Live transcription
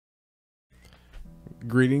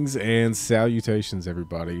Greetings and salutations,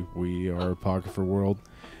 everybody. We are Apocrypha World,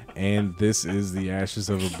 and this is the Ashes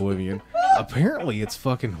of Oblivion. Apparently, it's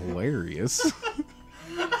fucking hilarious.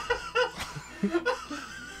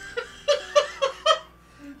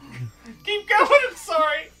 Keep going. I'm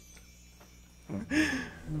sorry.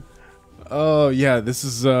 Oh yeah, this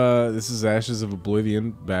is Ashes of Oblivion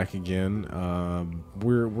back again.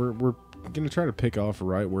 We're gonna try to pick off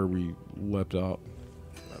right where we left off.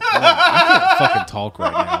 I can't fucking talk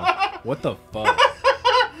right now. What the fuck?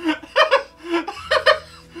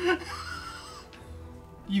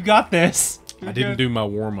 You got this. I didn't do my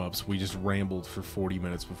warm-ups. We just rambled for 40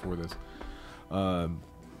 minutes before this.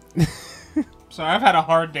 Sorry, I've had a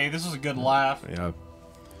hard day. This was a good laugh. Yeah.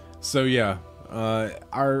 So yeah,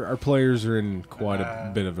 our players are in quite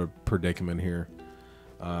a bit of a predicament here.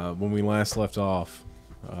 When we last left off,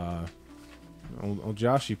 old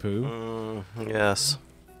Joshy Poo. Yes.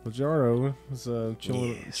 Lajaro was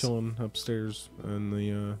chilling upstairs in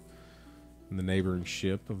the neighboring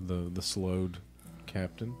ship of the Sload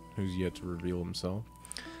captain, who's yet to reveal himself.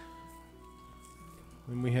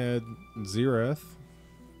 Then we had Zereth,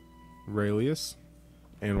 Raelius,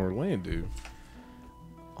 and Orlando,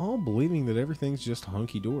 all believing that everything's just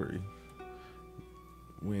hunky-dory,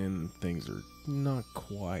 when things are not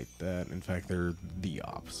quite that. In fact, they're the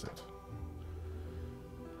opposite.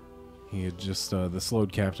 He had just, the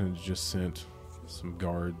Sload captain had just sent some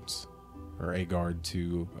guards, or a guard,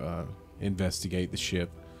 to investigate the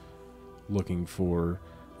ship, looking for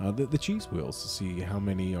the cheese wheels to see how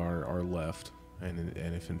many are left, and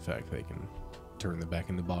if in fact they can turn them back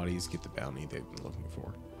into bodies, get the bounty they've been looking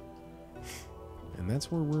for. And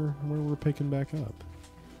that's where we're picking back up.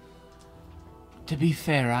 To be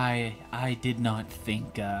fair, I did not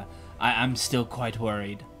think. I'm still quite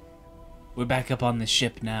worried. We're back up on the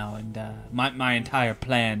ship now, and my entire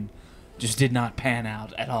plan just did not pan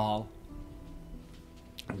out at all.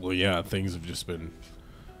 Well, yeah, things have just been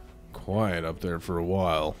quiet up there for a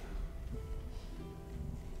while.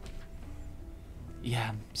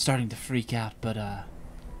 Yeah, I'm starting to freak out, but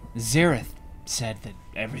Zereth said that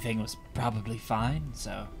everything was probably fine,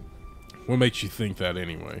 so... What makes you think that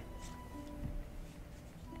anyway?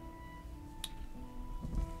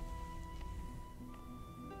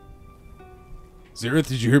 Zereth,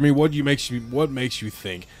 did you hear me? What makes you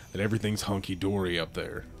think that everything's hunky-dory up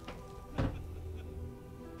there?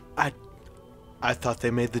 I thought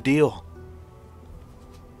they made the deal.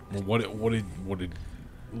 Well, what did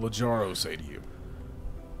Lajaro say to you?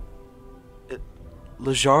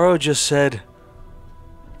 Lajaro just said,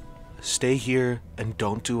 stay here and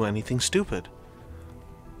don't do anything stupid.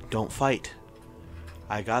 Don't fight.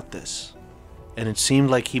 I got this. And it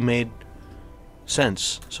seemed like he made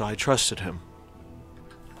sense, so I trusted him.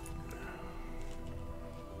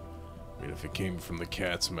 I mean, if it came from the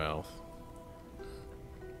cat's mouth.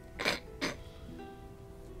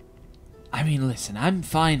 I mean, listen, I'm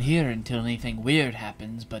fine here until anything weird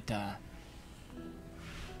happens, but, I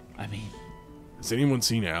mean... Has anyone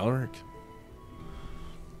seen Alaric?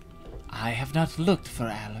 I have not looked for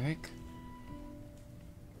Alaric.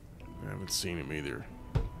 I haven't seen him either.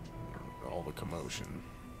 All the commotion.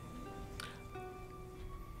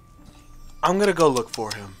 I'm gonna go look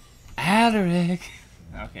for him. Alaric!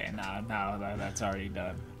 Okay, no, that's already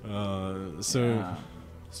done. So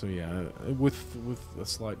yeah, with a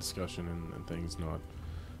slight discussion and things not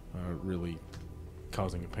really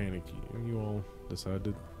causing a panic, you all decide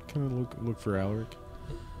to kind of look for Alaric.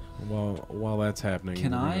 While that's happening,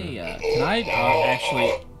 Can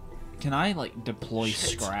I like deploy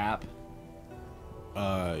scrap?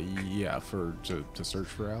 Yeah, to search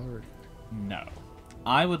for Alaric. No.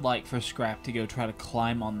 I would like for Scrap to go try to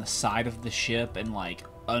climb on the side of the ship and, like,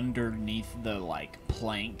 underneath the, like,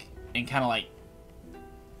 plank and kind of,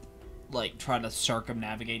 like, try to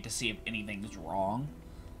circumnavigate to see if anything's wrong.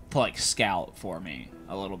 To, like, scout for me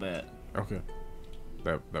a little bit. Okay.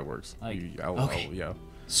 That works. Like, Okay. Yeah.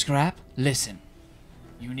 Scrap, listen.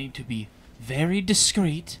 You need to be very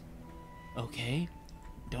discreet, okay?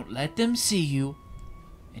 Don't let them see you.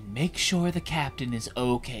 And make sure the captain is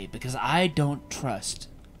okay, because I don't trust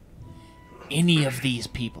any of these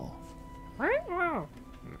people.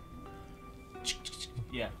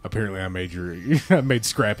 Yeah. Apparently, I made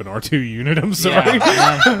Scrap an R2 unit. I'm sorry.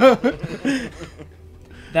 Yeah,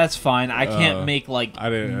 that's fine. I can't make, like,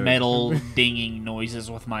 metal dinging noises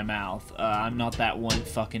with my mouth. I'm not that one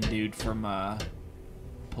fucking dude from,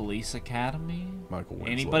 Police Academy? Michael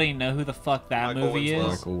Winslow. Anybody know who the fuck that movie is?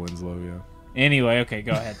 Michael Winslow, yeah. Anyway, okay,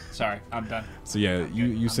 go ahead. Sorry, I'm done. So yeah,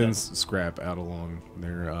 you send Scrap out along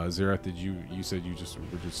there. Zereth, you said you were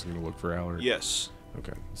just gonna look for Alaric? Yes.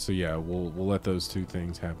 Okay, so yeah, we'll let those two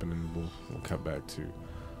things happen, and we'll cut back to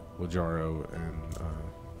Lajaro and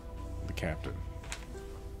the captain.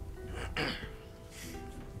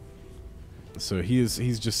 So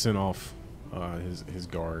he's just sent off his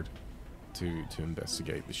guard to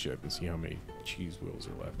investigate the ship and see how many cheese wheels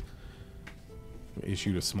are left.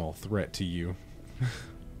 Issued a small threat to you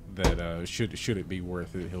that should it be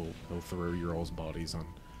worth it, he'll throw your all's bodies on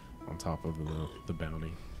top of the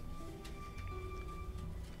bounty.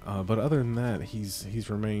 But other than that, he's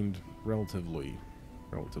remained relatively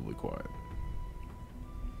quiet.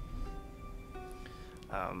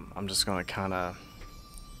 I'm just gonna kind of.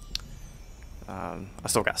 I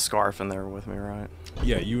still got Scarf in there with me, right?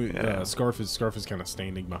 Yeah, you. Yeah. Scarf is kind of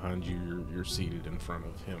standing behind you. You're seated in front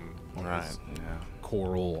of him on Right. this Yeah.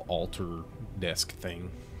 coral altar desk thing.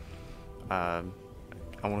 I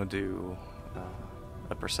want to do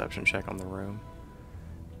a perception check on the room.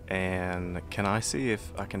 And can I see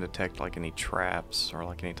if I can detect like any traps or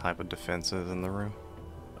like any type of defenses in the room?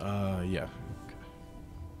 Yeah.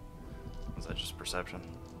 Is that just perception?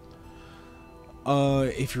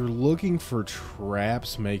 If you're looking for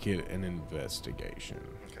traps, make it an investigation.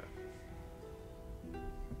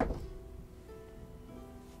 Okay.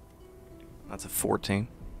 That's a 14.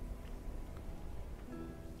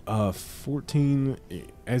 14.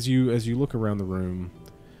 As you look around the room,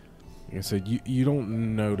 like I said, you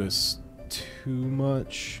don't notice too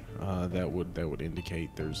much that would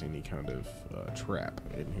indicate there's any kind of trap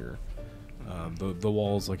in here. The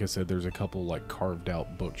walls, like I said, there's a couple like carved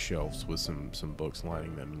out bookshelves with some books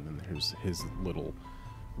lining them, and then there's his little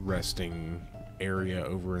resting area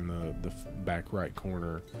over in the back right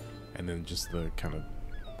corner, and then just the kind of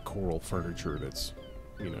coral furniture that's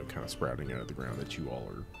kind of sprouting out of the ground that you all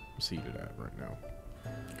are seated at right now.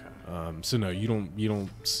 Okay. So no, you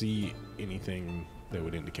don't see anything that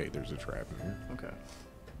would indicate there's a trap in here. Okay.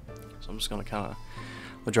 So I'm just gonna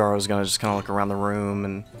Lajaro's gonna just kind of look around the room,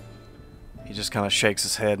 and he just kind of shakes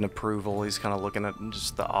his head in approval. He's kind of looking at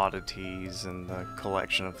just the oddities and the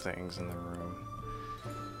collection of things in the room.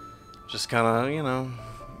 Just kind of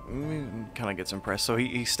gets impressed. So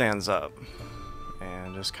he stands up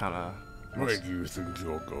and just kind of. Where do you think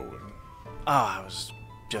you're going? I was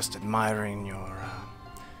just admiring your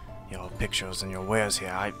pictures and your wares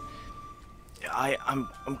here. I'm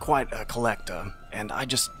quite a collector, and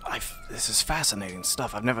this is fascinating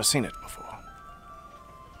stuff. I've never seen it before.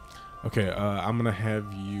 Okay, I'm gonna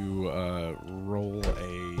have you roll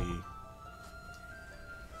a.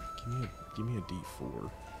 Give me a D4.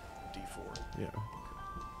 D4. Yeah.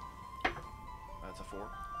 That's a 4.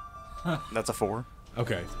 That's a 4.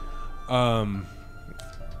 Okay.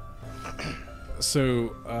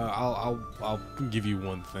 So I'll give you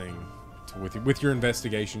one thing with your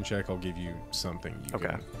investigation check. I'll give you something you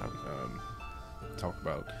Okay. can talk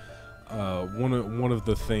about. One of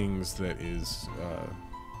the things that is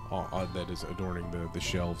adorning the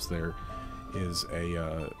shelves there is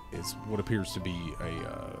is what appears to be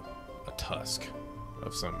a tusk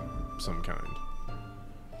of some kind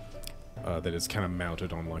that is kind of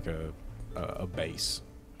mounted on like a base.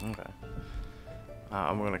 Okay.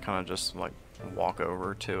 I'm gonna kind of just like walk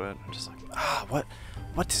over to it. I'm just like,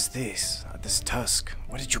 what is this? This tusk.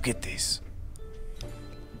 Where did you get this?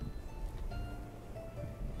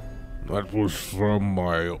 That was from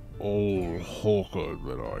my old hawker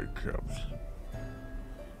that I kept.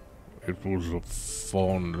 It was a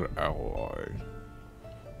fond ally.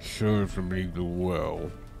 Served me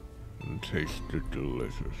well and tasted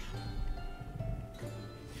delicious.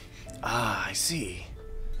 Ah, I see.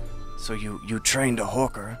 So you trained a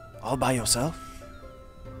hawker all by yourself?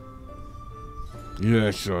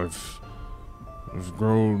 Yes, I've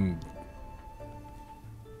grown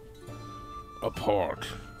apart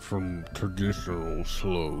from traditional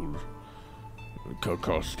Sload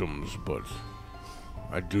customs, but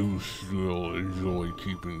I do still enjoy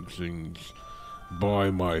keeping things by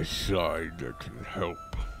my side that can help.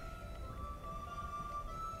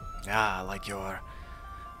 Ah, like your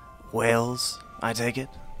whales, I take it?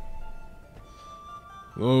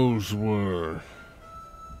 Those were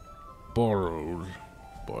borrowed,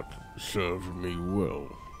 but served me well.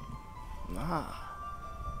 Ah.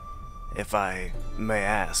 If I may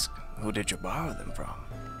ask, who did you borrow them from?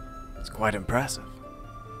 It's quite impressive.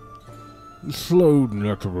 The Sload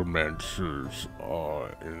necromancers are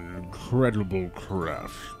an incredible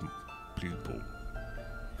craft people.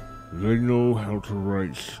 They know how to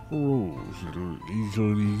write scrolls that are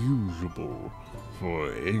easily usable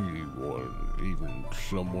for anyone, even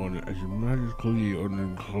someone as magically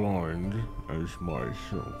uninclined as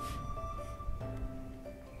myself.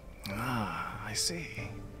 Ah, I see.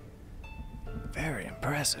 Very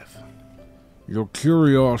impressive. Your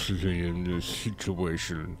curiosity in this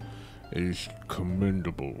situation is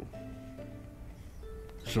commendable.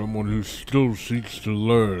 Someone who still seeks to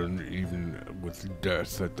learn, even with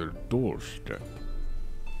death at their doorstep.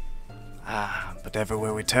 Ah, but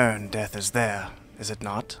everywhere we turn, death is there, is it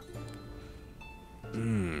not?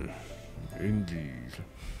 Indeed.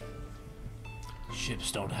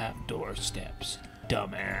 Ships don't have doorsteps,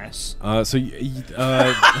 dumbass.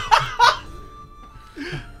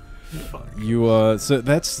 So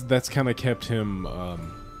that's kind of kept him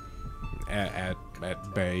at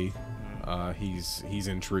bay. He's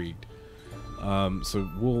intrigued. So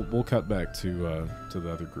we'll cut back to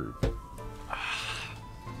the other group.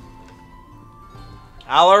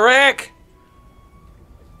 Alaric!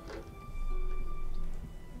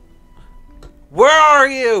 Where are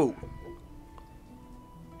you?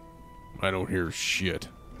 I don't hear shit.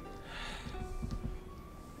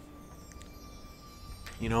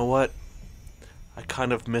 You know what? I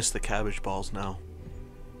kind of miss the cabbage balls now.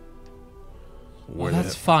 Well,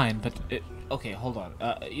 that's fine, but okay, hold on.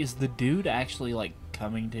 Is the dude actually like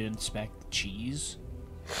coming to inspect the cheese?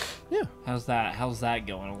 Yeah. How's that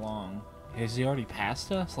going along? Has he already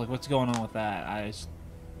passed us? Like, what's going on with that?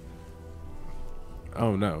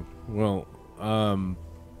 Oh no. Well, I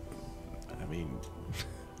mean,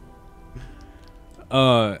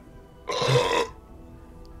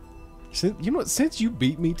 since you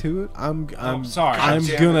beat me to it, I'm sorry. I'm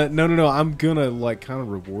gonna no. I'm gonna like kind of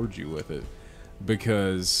reward you with it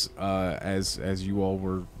because as you all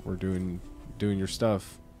were doing your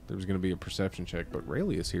stuff, there was gonna be a perception check, but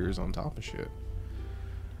Raelius here is on top of shit,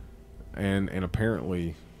 and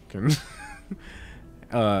apparently can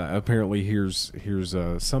apparently here's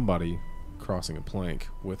somebody crossing a plank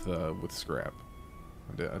with Scrap.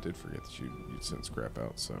 I did forget that you'd sent Scrap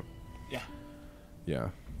out, so yeah,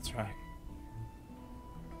 That's right.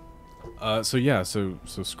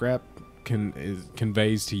 So Scrap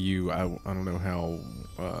conveys to you. I don't know how,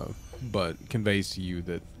 but conveys to you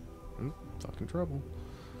that fucking trouble.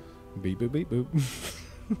 Beep boop beep boop.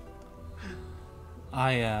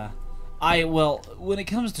 Well, when it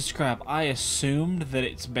comes to Scrap, I assumed that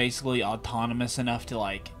it's basically autonomous enough to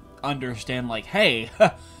like understand, like, hey,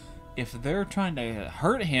 if they're trying to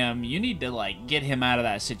hurt him, you need to like get him out of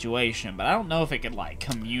that situation. But I don't know if it could like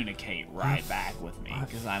communicate right back with me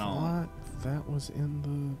because I don't. Thought that was in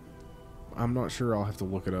the. I'm not sure. I'll have to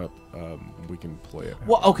look it up. We can play it.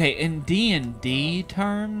 Well, okay, in D&D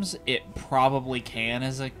terms, it probably can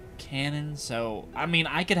as a canon. So, I mean,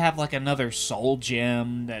 I could have like another soul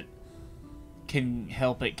gem that can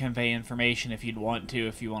help it convey information if you'd want to,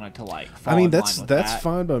 if you wanted to like fall I mean, in that's line with that.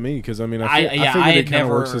 fine by me because I mean, I figured had it kind of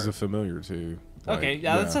works never- as a familiar too. Okay, Like,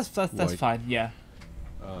 yeah, that's like, fine. Yeah,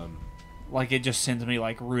 like it just sends me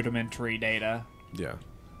like rudimentary data. Yeah.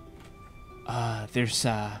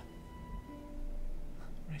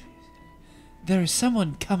 There is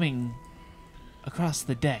someone coming across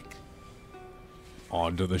the deck.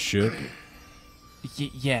 Onto the ship.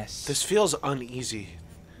 Yes. This feels uneasy.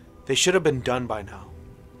 They should have been done by now.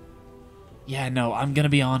 Yeah, no, I'm gonna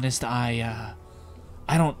be honest. I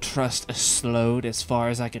don't trust a Sload as far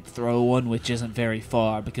as I could throw one, which isn't very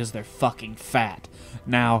far because they're fucking fat.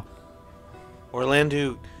 Now,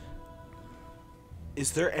 Orlando,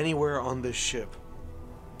 is there anywhere on this ship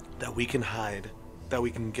that we can hide, that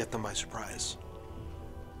we can get them by surprise?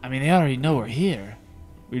 I mean, they already know we're here.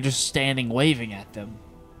 We're just standing waving at them.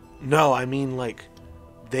 No, I mean, like,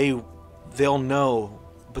 they'll know,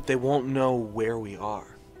 but they won't know where we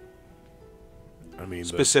are. I mean,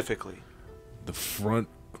 Specifically. the front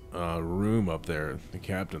room up there, the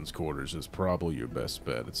captain's quarters, is probably your best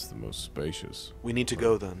bet. It's the most spacious. We need to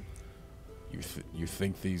go then. You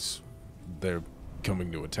think they're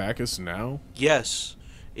coming to attack us now? Yes.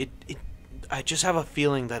 I just have a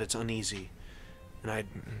feeling that it's uneasy. And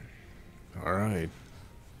All right,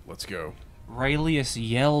 let's go. Raelius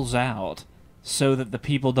yells out so that the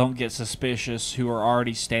people don't get suspicious who are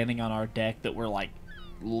already standing on our deck that we're, like,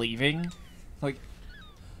 leaving. Like,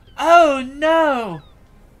 oh no!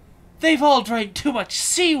 They've all drank too much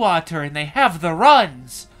seawater and they have the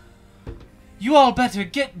runs! You all better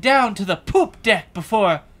get down to the poop deck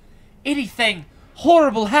before anything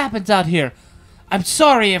horrible happens out here. I'm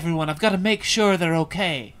sorry, everyone. I've got to make sure they're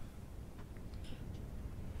okay.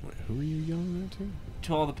 Wait, who are you yelling at to?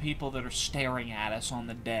 To all the people that are staring at us on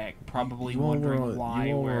the deck, probably You all were wondering why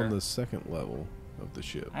you all were we're... on the second level of the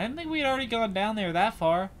ship. I didn't think we'd already gone down there that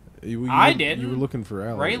far. I didn't. You were looking for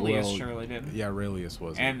Alex. Raelius surely didn't. Yeah, Raelius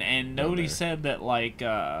was. And nobody said that, like,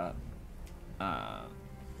 God, I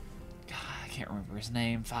can't remember his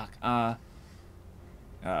name. Fuck.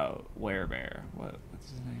 Werebear.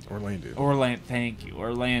 What's his name? Orlando. Thank you,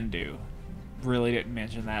 Orlando. Really didn't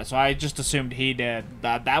mention that, so I just assumed he did.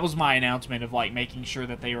 That was my announcement of like making sure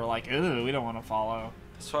that they were like, "Ooh, we don't want to follow."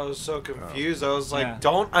 That's why I was so confused. I was like, Yeah.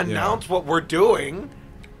 don't announce what we're doing.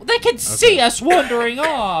 Well, they can see us wandering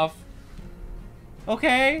off.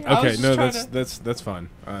 Okay. I was Okay, just no, trying that's fine.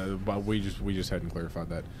 But we just hadn't clarified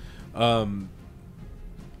that.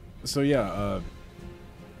 So yeah,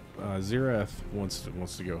 Zirath wants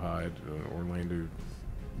to go hide. Orlando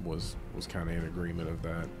was kind of in agreement of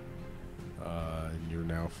that. And you're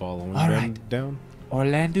now following All them right. down.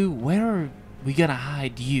 Orlando, where are we gonna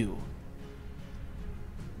hide you?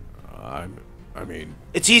 I mean,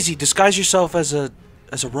 It's easy. Disguise yourself as a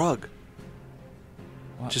rug.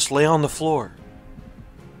 What? Just lay on the floor.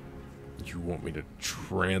 you want me to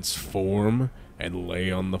transform and lay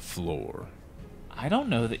on the floor? I don't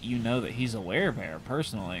know that you know that he's a werebear,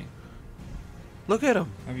 personally. Look at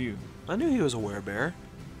him. Have you? I knew he was a werebear.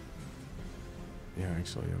 Yeah,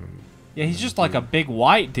 actually, Yeah, he's just like a big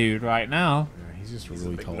white dude right now. yeah, he's just a He's a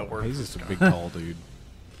really big tall. Nord. He's just a big tall dude.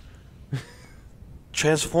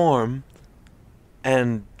 Transform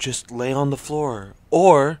and just lay on the floor.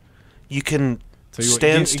 Or you can Tell you what,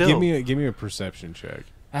 stand still. Give me a perception check.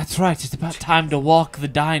 That's right, it's about time to walk the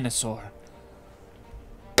dinosaur.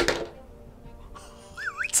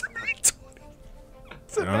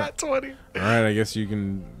 It's a nat 20. All right, I guess you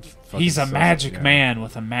can. He's a fucking magic yeah. man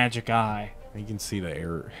with a magic eye. You can see the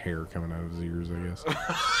hair coming out of his ears, I guess.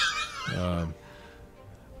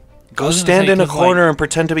 Go was gonna stand say, in a 'cause, corner like- and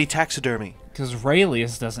pretend to be taxidermy. Because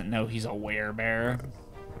Raelius doesn't know he's a werebear.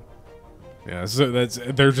 Yeah, so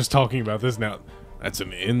they're just talking about this now. That's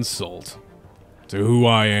an insult to who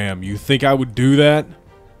I am. You think I would do that?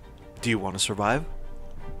 Do you want to survive?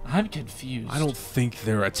 I'm confused. I don't think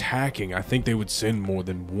they're attacking. I think they would send more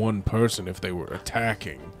than one person if they were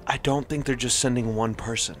attacking. I don't think they're just sending one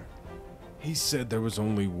person. He said there was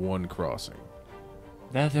only one crossing.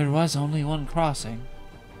 That there was only one crossing.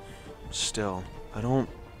 Still, I don't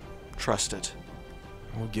trust it.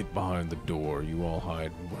 I'll get behind the door. You all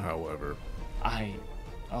hide, however.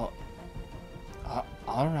 All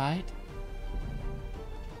right.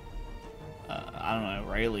 I don't know.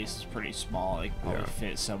 Raelius is pretty small. They could probably Yeah. fit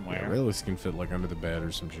Yeah, somewhere. Rayless can fit like under the bed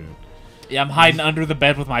or some shit. Yeah, I'm hiding under the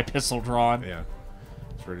bed with my pistol drawn. Yeah.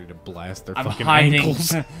 It's ready to blast their I'm fucking hiding.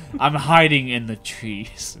 ankles. I'm hiding in the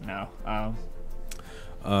trees. No.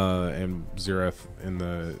 And Zirath in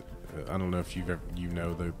the I don't know if you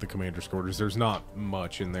know the commander's quarters. There's not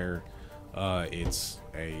much in there. It's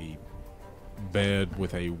a bed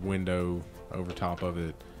with a window over top of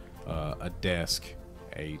it, a desk,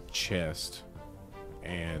 a chest,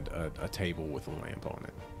 and a table with a lamp on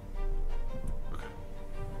it. Okay.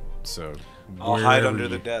 So I'll hide wherever under you-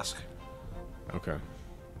 the desk. Okay.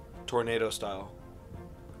 Tornado style.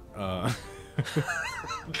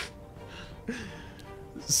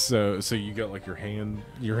 So you got like your hand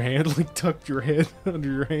like tucked your head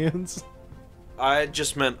under your hands. I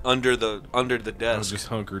just meant under the I desk. was just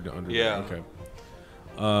hunkered under. Yeah. There.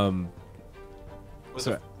 Okay. with,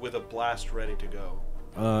 so- with a blast ready to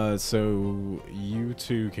go. So you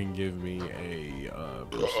two can give me a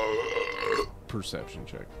perception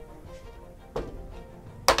check.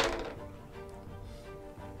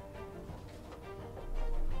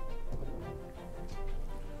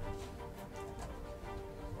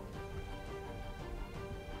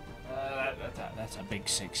 That's a big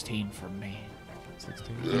 16 for me.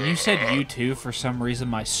 16. When you said you two, for some reason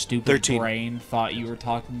my stupid 13. brain thought you were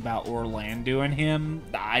talking about Orlando and him.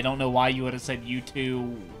 I don't know why you would have said you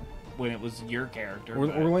two when it was your character.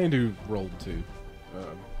 but Orlando rolled 2.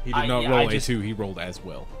 He did not yeah, roll I just- A2. He rolled as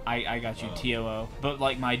well. I got you, TOO. But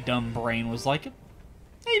like my dumb brain was like,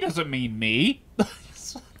 he doesn't mean me. I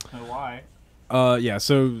don't know why. Yeah.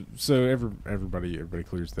 So everybody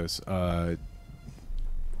clears this.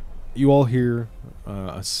 You all hear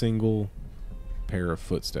a single pair of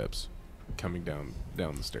footsteps coming down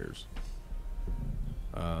the stairs.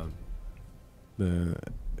 The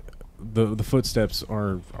footsteps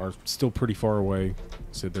are still pretty far away,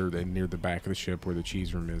 so they're near the back of the ship where the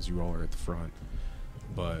cheese room is. You all are at the front,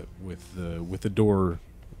 but with the door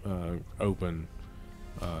open,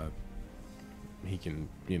 he can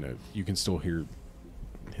you can still hear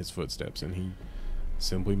his footsteps, and he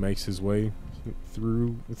simply makes his way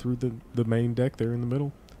through the main deck there in the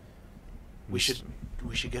middle. We should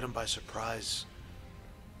get him by surprise.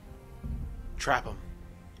 Trap him.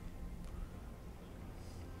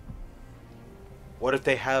 What if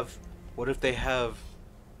they have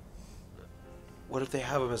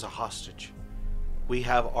him as a hostage? We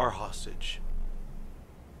have our hostage.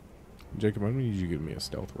 Jacob, I'm gonna need you to give me a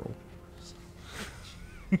stealth roll.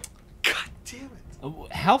 God damn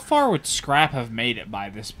it. How far would Scrap have made it by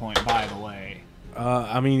this point, by the way?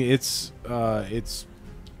 I mean, it's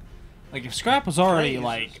Like, if Scrap was already,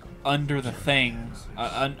 like, under the thing,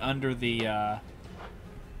 under the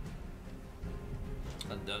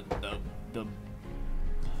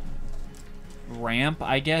ramp,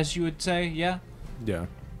 I guess you would say, yeah? yeah.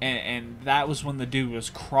 And that was when the dude was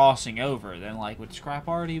crossing over. Then, like, would Scrap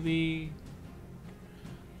already be...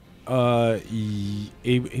 He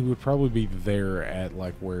would probably be there at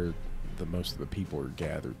like where the most of the people are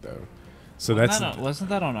gathered, though. So wasn't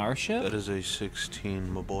that on our ship? That is a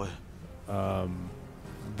 16, my boy.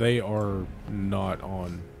 They are not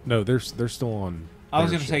on. No, they're still on. I was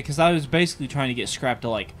their gonna say, ship. because I was basically trying to get Scrap to,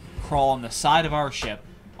 like, crawl on the side of our ship,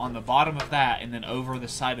 on the bottom of that, and then over the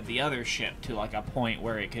side of the other ship to, like, a point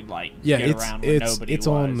where it could, like, Yeah, get around where nobody was.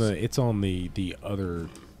 It's on the other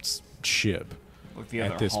ship. With the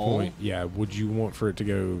At other this hull. point, yeah. Would you want for it to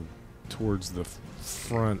go towards the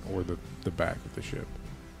front or the back of the ship?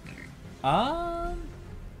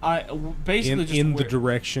 Basically just in the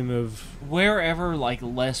direction of. wherever, like,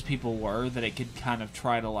 less people were, that it could kind of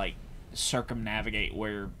try to, like, circumnavigate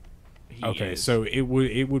where he Okay, is. so it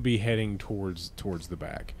would be heading towards the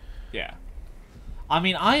back. Yeah. I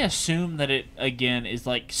mean, I assume that it, again, is,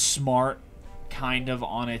 like, smart kind of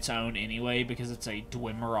on its own anyway, because it's a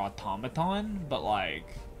Dwemer automaton, but, like...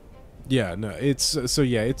 Yeah, no, it's so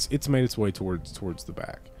yeah, it's made its way towards the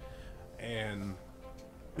back, and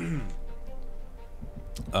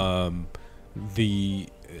the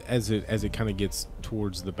as it kind of gets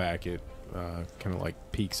towards the back, it kind of like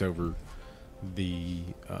peeks over the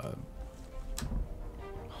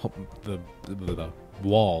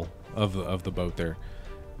wall of the boat there,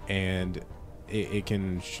 and it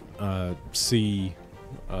can see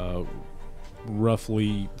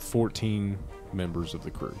roughly 14 members of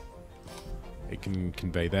the crew. It can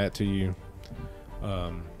convey that to you,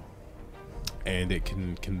 and it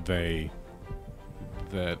can convey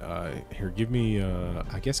that. Here, give me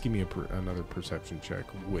another perception check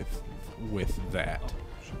with that.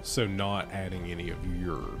 So not adding any of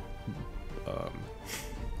your,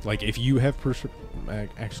 like if you have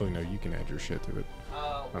actually no, you can add your shit to it.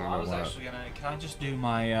 Well, I don't I know was why. actually gonna... Can I just do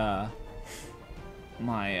my,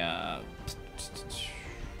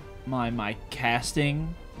 my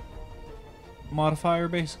casting modifier,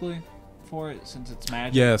 basically, for it, since it's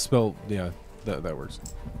magic? Yeah, spell. Yeah, that works.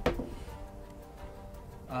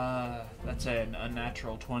 That's a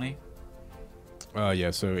natural 20.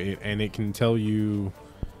 Yeah. So it can tell you,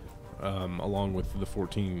 along with the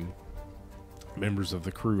 14 members of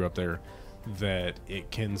the crew up there, that it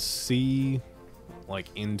can see like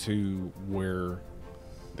into where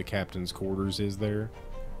the captain's quarters is there.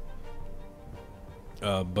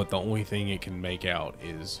 But the only thing it can make out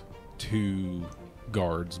is 2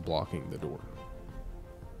 guards blocking the door.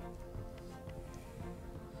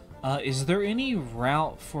 Is there any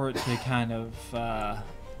route for it to kind of,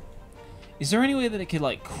 is there any way that it could,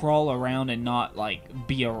 like, crawl around and not, like,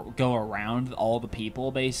 go around all the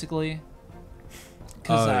people, basically?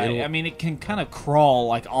 Because, I mean, it can kind of crawl,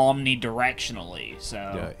 like, omnidirectionally, so...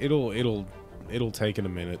 Yeah, it'll take it a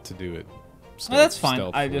minute to do it. Oh, that's fine.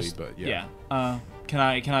 I stealthily, just... but yeah. Can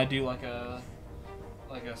I do, like a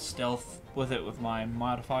stealth with it with my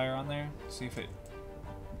modifier on there? See if it...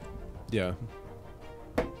 Yeah.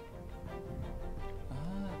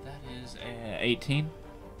 That is 18.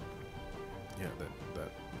 Yeah,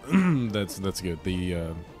 that's good.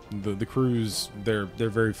 The crews, they're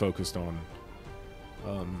very focused on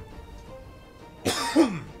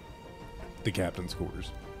the captain's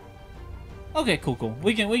quarters. Okay, cool.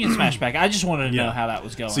 We can smash back. I just wanted to know how that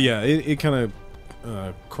was going. So yeah, it kind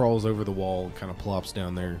of crawls over the wall, kind of plops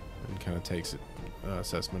down there, and kind of takes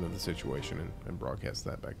assessment of the situation and broadcasts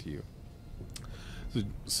that back to you.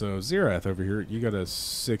 So Zerath over here, you got a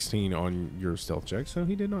 16 on your stealth check, so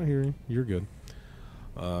he did not hear you. You're good.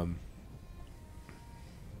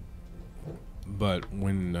 But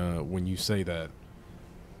when you say that,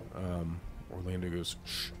 Orlando goes,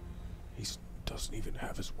 "Shh, he doesn't even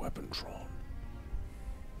have his weapon drawn."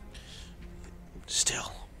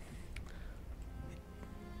 Still,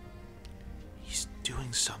 he's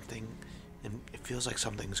doing something, and it feels like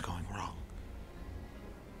something's going wrong.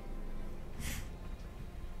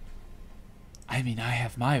 I mean, I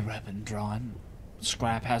have my weapon drawn.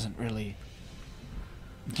 Scrap hasn't really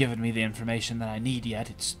given me the information that I need yet.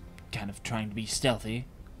 It's kind of trying to be stealthy.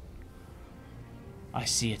 I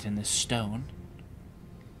see it in this stone.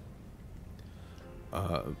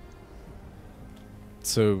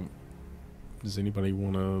 So, does anybody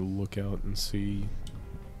want to look out and see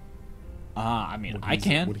I mean, what I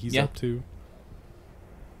can. What he's yeah. up to.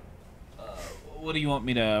 What do you want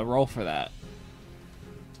me to roll for that?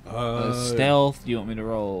 Uh, Stealth? Do you want me to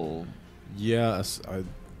roll Yes,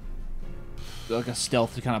 like a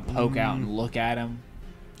stealth to kind of poke out and look at him?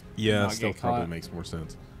 yeah, Not get stealth probably caught. makes more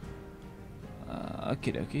sense.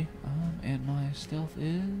 Okie dokie. And my stealth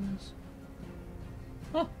is...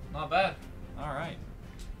 Huh, not bad. Alright.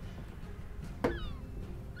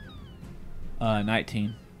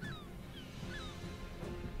 19.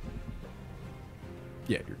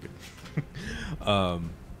 Yeah, you're good.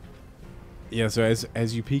 Yeah, so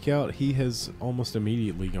as you peek out, he has almost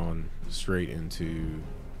immediately gone straight into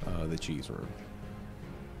the cheese room.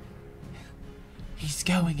 He's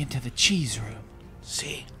going into the cheese room.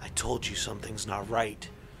 See, I told you something's not right.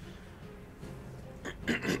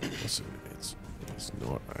 Listen, he's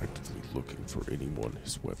not actively looking for anyone.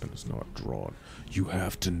 His weapon is not drawn. You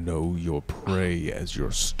have to know your prey as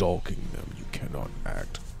you're stalking them. You cannot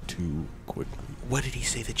act too quickly. What did he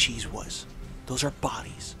say the cheese was? Those are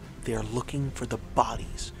bodies. They are looking for the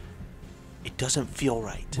bodies. It doesn't feel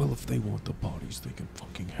right. Well, if they want the bodies, they can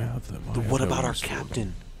fucking have them. But what about our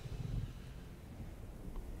captain?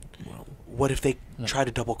 Well, What if they try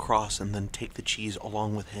to double cross and then take the cheese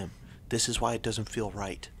along with him? This is why it doesn't feel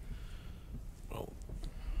right. well,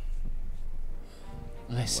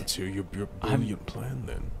 Listen, let's hear your brilliant plan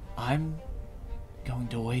then. I'm going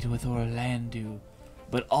to wait with Orlando,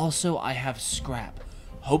 but also I have Scrap.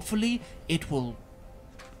 Hopefully, it will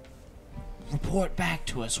report back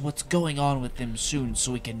to us what's going on with them soon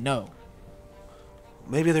so we can know.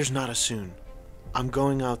 Maybe there's not a soon. I'm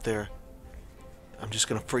going out there. I'm just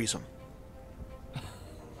gonna freeze him. We're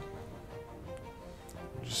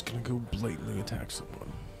just gonna go blatantly attack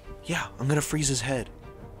someone. Yeah, I'm gonna freeze his head.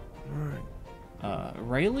 Alright.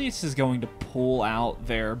 Rayleigh is going to pull out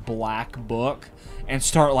their black book and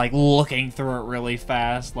start like looking through it really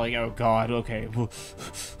fast. Like, oh god, okay.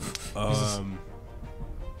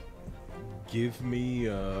 Give me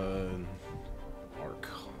an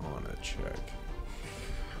Arcana check.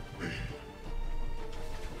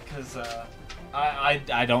 Because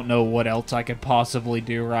I don't know what else I could possibly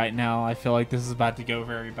do right now. I feel like this is about to go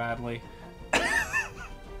very badly.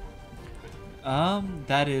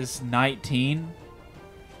 That is 19.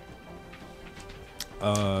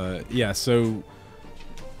 Yeah. So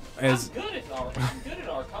as I'm good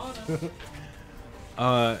at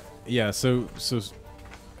Arcana. yeah. So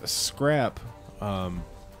Scrap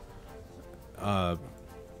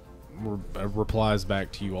replies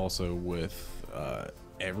back to you also with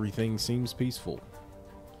everything seems peaceful.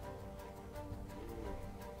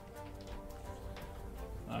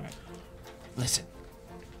 Alright. Listen.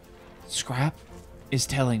 Scrap is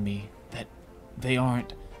telling me that they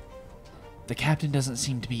aren't... The captain doesn't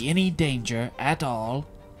seem to be any danger at all.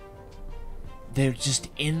 They're just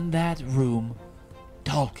in that room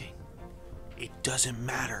talking. It doesn't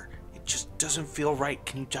matter. It just doesn't feel right.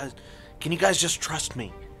 Can you guys just trust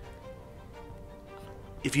me?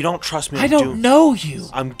 If you don't trust me, I don't know you!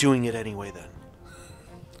 I'm doing it anyway then.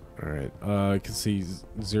 All right. I can see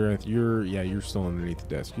Zerath. You're still underneath the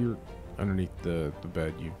desk. You're underneath the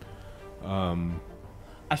bed.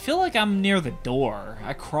 I feel like I'm near the door.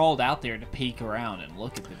 I crawled out there to peek around and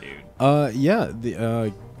look at the dude. Yeah.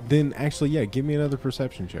 Then actually, yeah. Give me another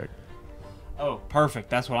perception check. Oh,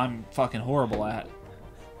 perfect. That's what I'm fucking horrible at.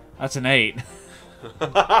 That's an 8.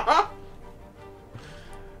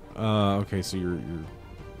 Okay. So you're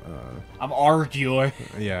I'm arguing.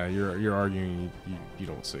 yeah. You're arguing. You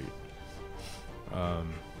don't see.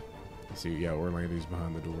 See. Yeah. Orlando's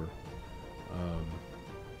behind the door.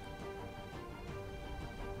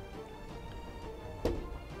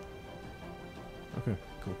 Okay,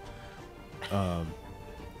 cool.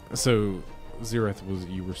 So Zerath,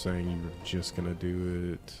 you were saying you were just gonna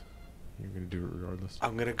do it. You're gonna do it regardless.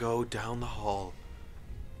 I'm gonna go down the hall,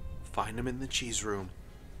 find him in the cheese room,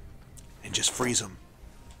 and just freeze him.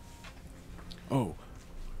 Oh,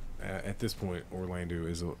 at this point, Orlando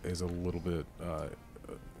is a little bit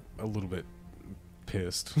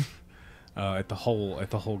pissed at the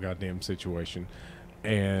whole goddamn situation,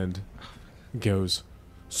 and goes,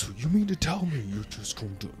 "So you mean to tell me you're just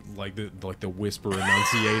going to like the whisper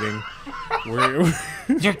enunciating, where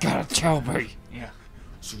You're gonna tell me. Yeah.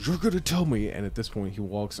 so you're gonna tell me?" And at this point, he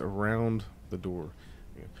walks around the door,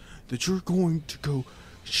 that you're going to go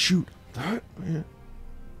shoot that man.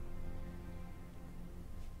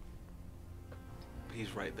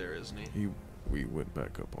 He's right there, isn't he? We went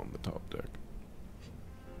back up on the top deck.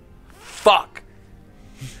 Fuck!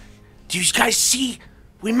 Do you guys see?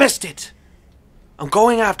 We missed it! I'm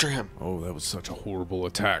going after him. Oh, that was such a horrible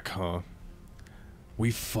attack, huh? We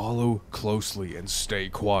follow closely and stay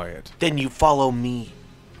quiet. Then you follow me.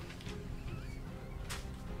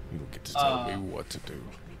 You don't get to tell me what to do.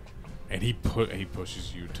 And he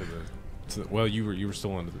pushes you to the. Well, you were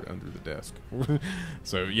still under the desk.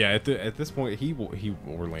 So yeah, at this point,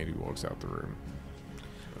 Orlando walks out the room.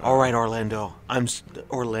 All right, Orlando.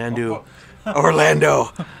 Orlando.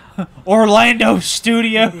 Orlando. Orlando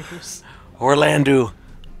Studios. Orlando.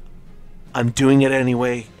 I'm doing it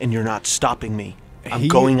anyway, and you're not stopping me. I'm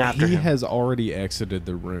going after him. He has already exited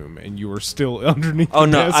the room, and you are still underneath. Oh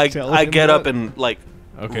the no! desk I get that? up and like.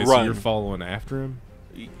 Okay, run. so you're following after him.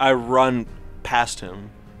 I run past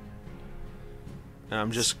him. And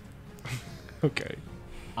I'm just. Okay.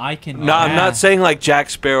 I can. No, I'm not saying like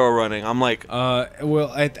Jack Sparrow running. I'm like.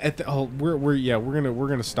 Well, at the, oh, we're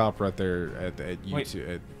gonna stop right there at you Wait,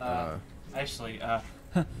 two. Actually,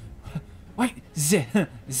 wait,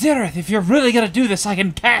 Zereth, if you're really gonna do this, I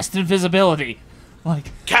can cast invisibility.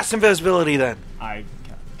 Like. Cast invisibility then. Can I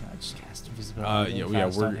just cast invisibility?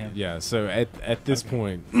 So at this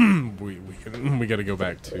point, we got to go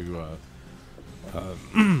back to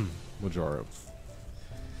Majaro.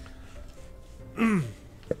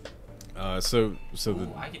 So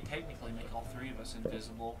I can technically make all three of us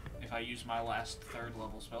invisible if I use my last 3rd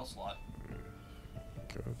level spell slot.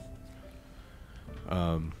 Okay.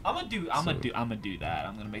 I'm gonna do that.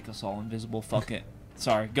 I'm gonna make us all invisible. Fuck it.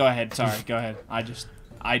 Sorry. Go ahead. Go ahead.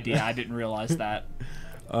 I didn't realize that.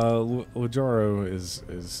 Lajaro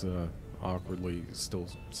is awkwardly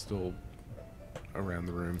still around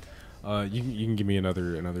the room. You can give me another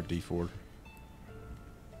D4.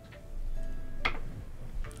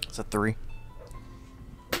 Is that 3?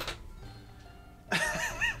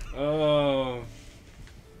 Oh.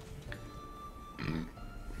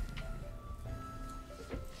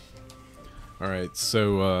 All right.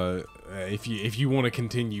 So if you want to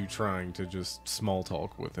continue trying to just small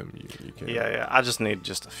talk with him, you can. Yeah. I just need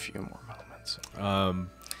just a few more moments.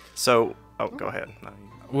 So, go ahead. No,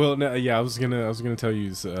 Well, no, yeah, I was gonna tell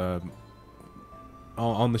you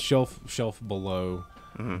on the shelf below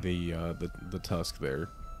the tusk there.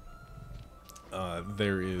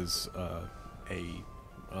 There is a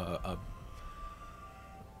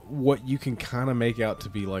what you can kind of make out to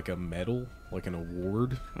be like a medal, like an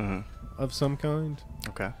award of some kind.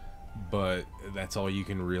 Okay. But that's all you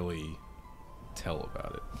can really tell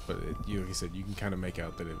about it. But like I said, you can kind of make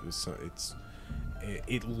out that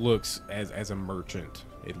it looks as a merchant,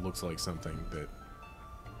 it looks like something that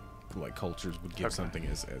like cultures would give something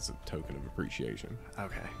as a token of appreciation.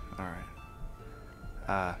 Okay. All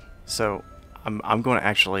right. So I'm going to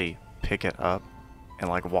actually pick it up and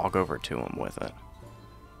like walk over to him with it.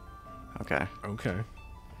 Okay. Okay.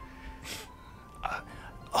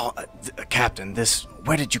 Captain,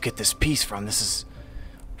 where did you get this piece from?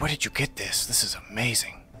 Where did you get this? This is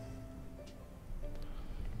amazing.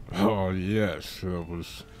 Oh, yes, that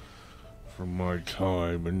was from my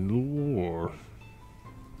time in the war.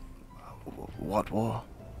 What war?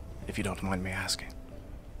 If you don't mind me asking.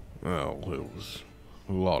 Well, it was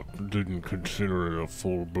a lot. Didn't consider it a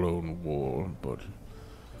full-blown war, but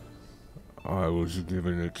I was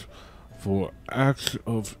given it for acts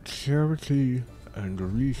of charity and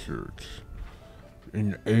research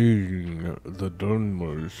in aiding the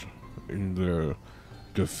Dunmers in their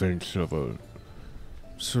defense of a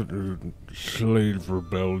certain slave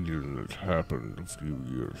rebellion that happened a few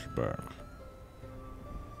years back.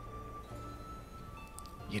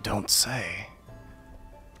 You don't say.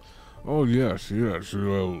 Oh, yes.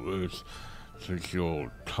 Well, since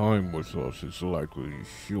your time with us is likely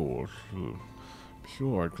short,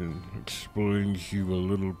 sure, I can explain to you a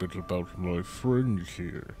little bit about my friends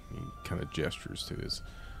here. He kind of gestures to his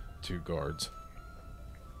 2 guards.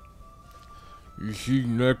 You see,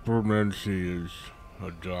 necromancy is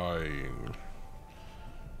a dying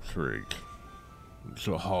trait. It's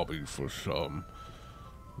a hobby for some.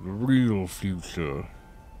 The real future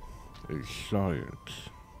is science.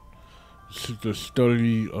 It's the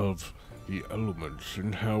study of the elements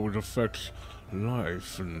and how it affects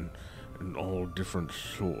life and all different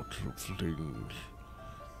sorts of things.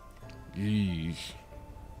 These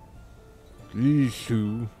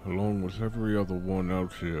 2, along with every other one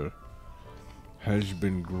out here, has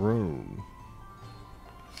been grown.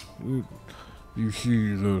 You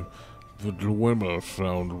see, the Dwemer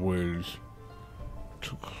found ways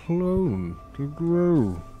to clone, to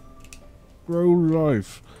grow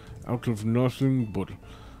life out of nothing but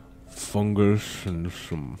fungus and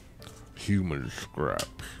some human scraps.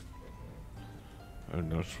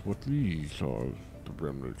 And that's what these are, the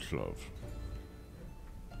remnants of.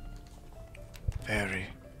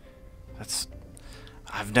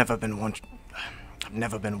 I've never been I've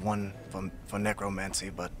never been one for necromancy,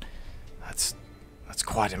 but that's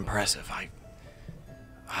quite impressive.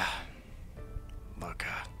 Look,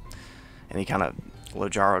 and he kind of,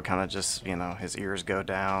 Lojaro kind of just, you know, his ears go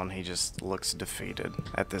down. He just looks defeated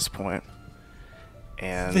at this point.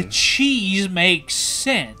 And The cheese makes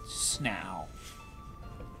sense now.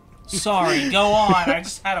 Sorry, go on. I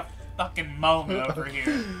just had a fucking moment over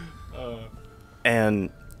here. and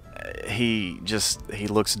he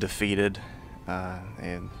looks defeated,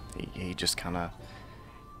 and he just kind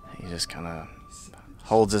of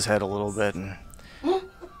holds his head a little bit, and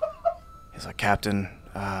he's like, Captain,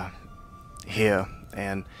 here,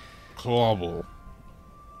 and Clobble.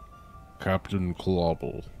 Captain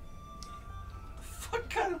Clobble. What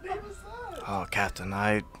kind of name is that? oh, Captain,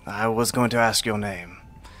 I was going to ask your name,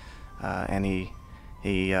 and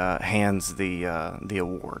he hands the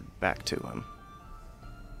award back to him.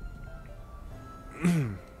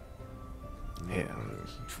 Yeah.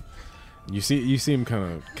 You see him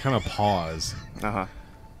kind of pause, Uh-huh.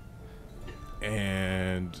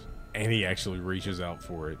 and he actually reaches out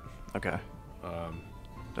for it. Okay.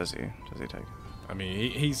 Does he take it? I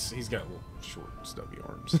mean, he's got little short, stubby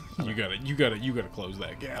arms. you gotta close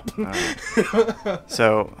that gap.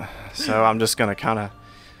 So I'm just gonna kind of,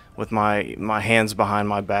 with my hands behind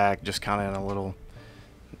my back, just kind of in a little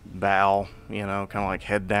bow, you know, kind of like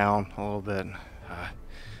head down a little bit.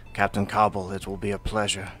 Captain Cobble, it will be a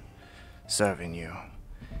pleasure serving you,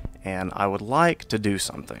 and I would like to do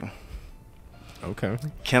something. Okay.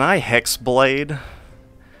 Can I hexblade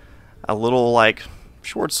a little like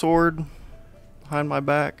short sword behind my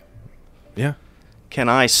back? Yeah. Can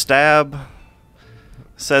I stab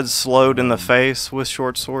said Sload in the face with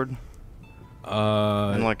short sword?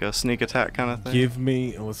 In like a sneak attack kind of thing? Give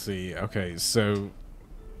me. Let's see. Okay, so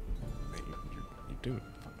man, you're doing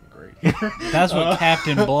fucking great. That's what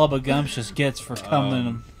Captain Blubbergumptious gets for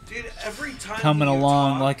coming Dude, every time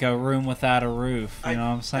along like a room without a roof. You know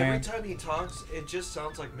what I'm saying? Every time he talks, it just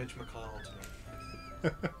sounds like Mitch McConnell to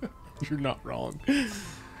me. You're not wrong.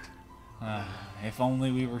 If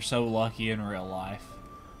only we were so lucky in real life.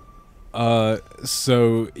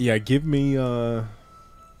 So yeah, give me.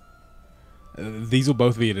 These will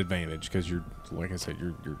both be at advantage because you're, like I said,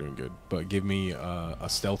 you're doing good. But give me a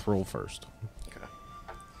stealth roll first. Okay.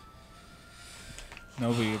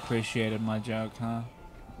 Nobody appreciated my joke, huh?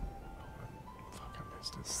 Fuck, I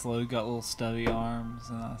missed it. Slow got little stubby arms,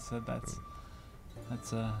 and I said that's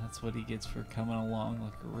what he gets for coming along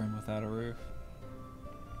like a room without a roof.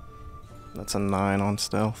 That's a 9 on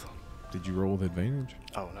stealth. Did you roll with advantage?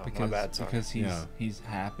 Oh no, Because, my bad. Sorry. because he's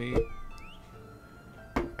happy.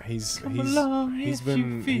 He's Come been along if you he's feel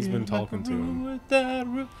been like talking a to room him. without a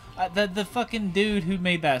roof. The fucking dude who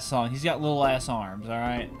made that song, he's got little ass arms. All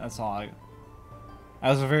right, that's all. That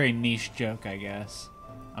was a very niche joke, I guess.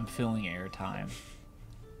 I'm feeling airtime.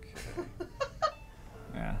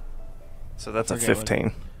 Yeah. So that's a Forget what-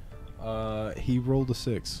 15. He rolled a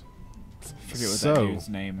 6. Forget what So- that dude's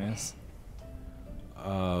name is.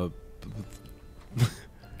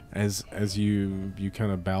 As you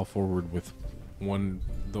kind of bow forward with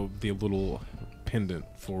the little pendant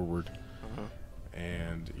forward,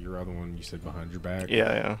 and your other one you said behind your back.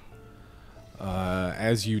 Yeah.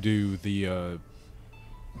 As you do,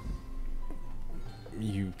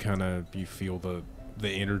 you feel the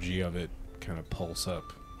energy of it kind of pulse up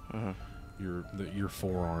your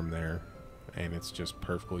forearm there, and it's just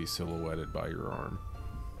perfectly silhouetted by your arm.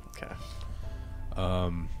 Okay.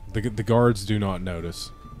 The guards do not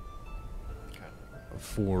notice. Okay.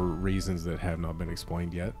 For reasons that have not been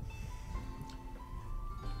explained yet.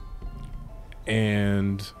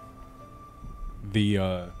 And you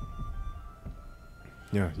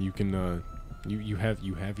can you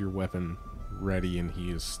have your weapon ready, and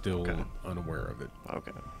he is still Okay. unaware of it.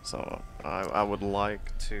 Okay. So I would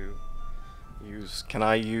like to use. Can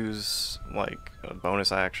I use like a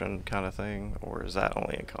bonus action kind of thing, or is that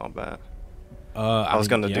only in combat? I was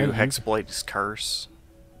gonna do Hexblade's Curse.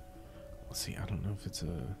 Let's see. I don't know if it's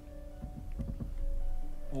a.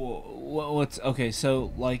 What's okay?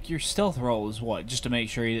 So like your stealth roll was what? Just to make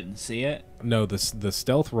sure he didn't see it. No, the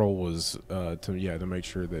stealth roll was to make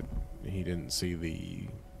sure that he didn't see the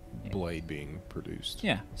blade being produced.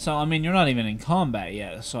 Yeah. So I mean, you're not even in combat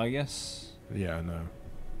yet. So I guess. Yeah. No.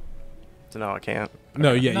 So no, I can't.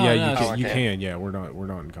 No. Yeah. No, yeah. no, You can. I You can't. can. Yeah. We're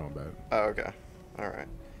not in combat. Oh, okay. All right.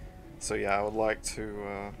 So yeah, I would like to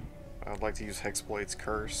use Hexblade's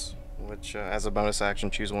Curse, which as a bonus action,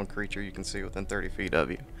 choose one creature you can see within 30 feet of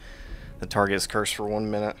you. The target is cursed for 1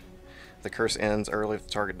 minute. The curse ends early if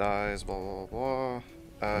the target dies. Blah blah blah.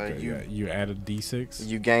 Okay, you added D6.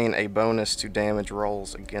 You gain a bonus to damage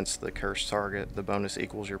rolls against the cursed target. The bonus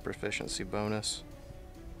equals your proficiency bonus.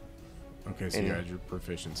 Okay, so you add your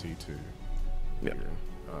proficiency to Yep. your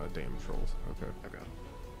damage rolls. Okay. Okay.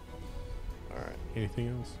 All right. Anything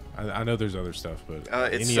else? I know there's other stuff, but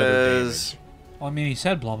It any other damage? says. Well, I mean, he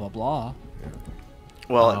said blah blah blah.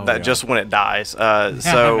 Well, Oh, that yeah. just when it dies. So.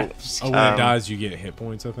 Oh, when it dies, you get hit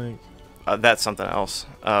points, I think. That's something else.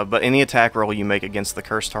 But any attack roll you make against the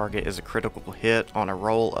cursed target is a critical hit on a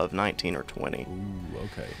roll of 19 or 20. Ooh,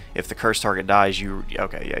 okay. If the cursed target dies, you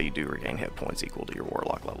do regain hit points equal to your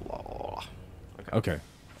warlock level. Okay.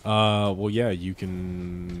 Well, yeah, you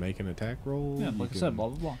can make an attack roll. Yeah, you like I can- said, blah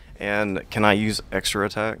blah blah. And can I use extra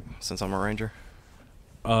attack since I'm a ranger?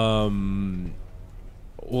 Well,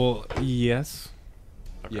 yes.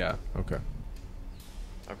 Okay. Yeah. Okay.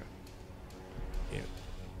 Okay. Yeah.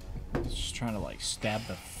 Just trying to like stab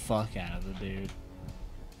the fuck out of the dude.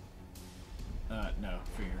 No,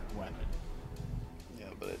 for your weapon. Yeah,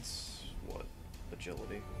 but it's what?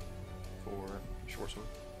 Agility for short sword,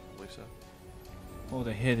 I believe so. Well,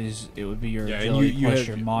 the hit it would be your Yeah, and agility you plus have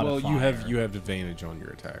your modifier. well, you have advantage on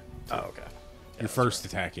your attack. Oh, okay. Your first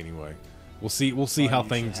attack, anyway. We'll see how You should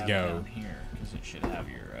things have it go. down here because it should have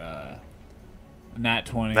your nat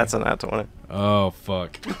 20. That's a nat 20. Oh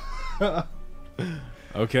fuck.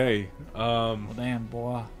 Okay. Well, damn,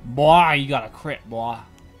 boy. Boy, you got a crit, boy.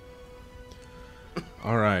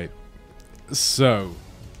 All right. So.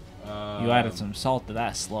 You added some salt to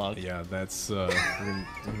that slug. Yeah, that's we're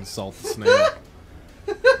gonna salt the snail.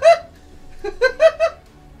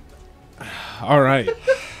 All right.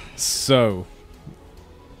 So.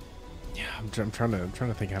 Yeah, I'm trying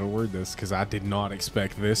to think how to word this because I did not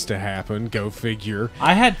expect this to happen. Go figure.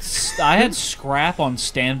 I had scrap on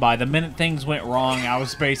standby. The minute things went wrong, I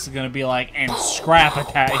was basically gonna be like, and scrap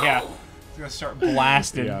attack. Yeah, it's gonna start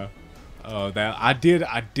blasting. Yeah. Oh, that I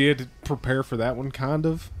did prepare for that one kind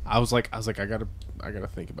of. I was like I gotta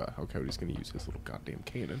think about how Cody's gonna use his little goddamn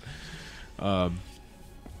cannon.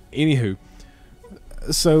 Anywho,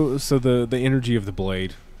 so the energy of the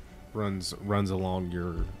blade runs along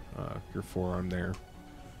your forearm there,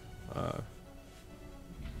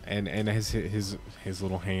 and as his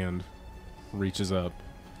little hand reaches up.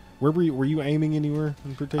 Were you aiming anywhere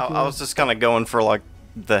in particular? I was just kind of going for like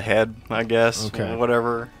the head, I guess. Okay.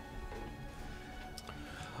 Whatever.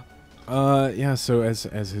 Yeah. So as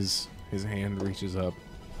his hand reaches up,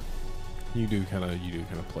 you do kind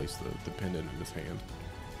of place the pendant in his hand,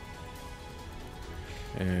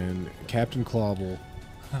 and Captain Clawble,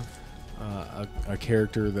 a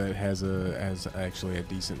character that has actually a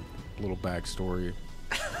decent little backstory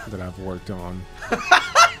that I've worked on,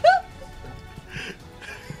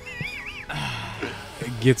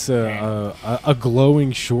 gets a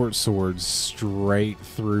glowing short sword straight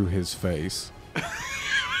through his face.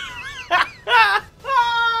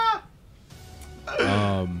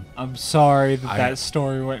 I'm sorry that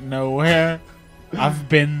story went nowhere. I've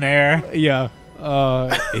been there. Yeah.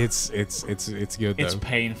 It's good though. It's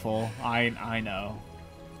painful. I know.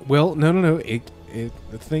 Well, no.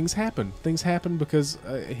 Things happen. Things happen because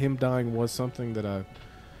him dying was something that I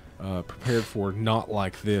prepared for. Not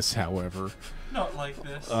like this, however. Not like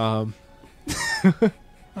this. Um.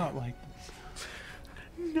 Not like this.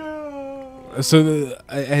 So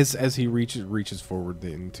as he reaches forward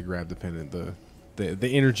then to grab the pendant, the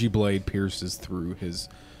energy blade pierces through his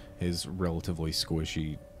relatively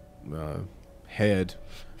squishy head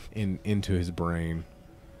into his brain,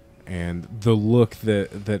 and the look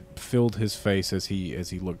that filled his face as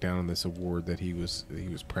he looked down on this award that he was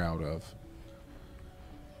proud of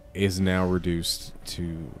is now reduced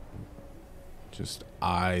to just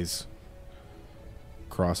eyes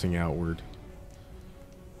crossing outward,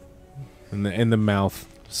 and the mouth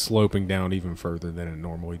sloping down even further than it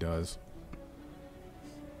normally does.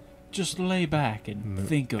 Just lay back and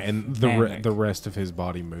think of the rest of his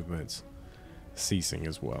body movements ceasing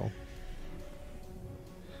as well.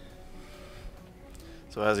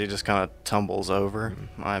 So as he just kind of tumbles over,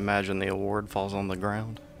 I imagine the award falls on the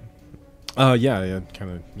ground. Yeah,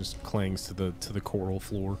 kind of just clangs to the coral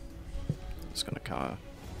floor. It's gonna kind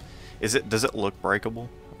of. Does it look breakable,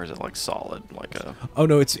 or is it like solid, like a? Oh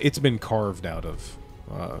no, it's been carved out of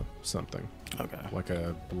something. Okay. Like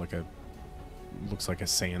a looks like a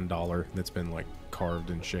sand dollar that's been like carved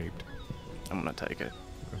and shaped. I'm gonna take it.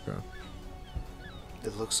 Okay.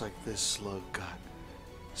 It looks like this slug got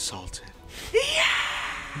salted.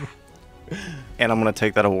 And I'm gonna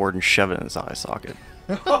take that award and shove it in his eye socket.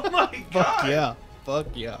 Fuck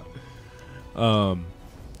yeah.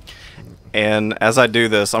 And as I do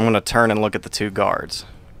this, I'm gonna turn and look at the two guards.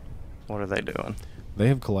 What are they doing? They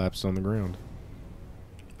have collapsed on the ground.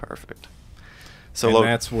 Perfect. So And look,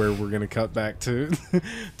 that's where we're gonna cut back to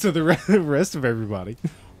to the rest of everybody.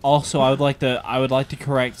 Also, I would like to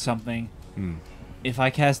correct something. Hmm. If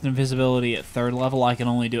I cast invisibility at 3rd level, I can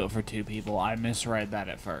only do it for 2 people. I misread that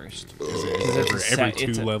at first. Every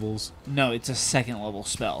two levels. No, it's a 2nd level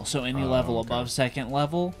spell. So any level okay. above 2nd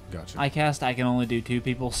level Gotcha. I can only do 2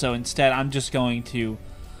 people. So instead, I'm just going to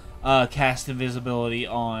cast invisibility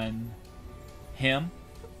on him,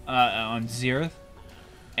 on Zerith,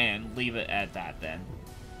 and leave it at that then.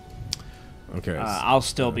 Okay. I'll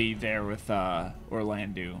still be there with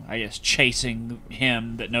Orlando, I guess, chasing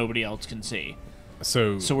him that nobody else can see.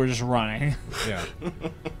 So we're just running. yeah.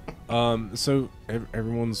 So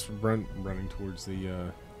everyone's running towards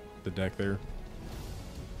the deck there.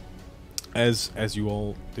 As you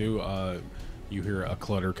all do, you hear a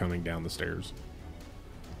clutter coming down the stairs.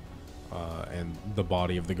 And the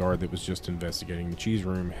body of the guard that was just investigating the cheese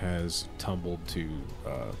room has tumbled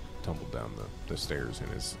down the stairs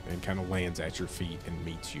and kind of lands at your feet and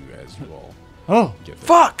meets you as you all Oh, get there.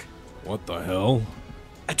 Fuck! What the hell?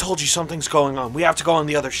 I told you something's going on. We have to go on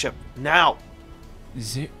the other ship now.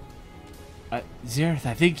 Zerith,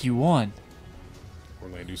 I think you won.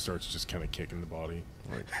 Orlando starts just kind of kicking the body.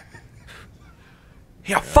 Like,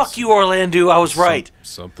 Yeah, fuck you, Orlando. I was right.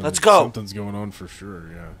 Something. Let's go. Something's going on for sure.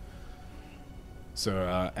 Yeah.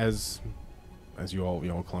 So as you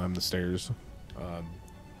all climb the stairs,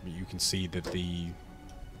 you can see that the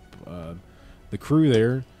crew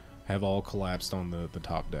there have all collapsed on the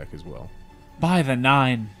top deck as well. By the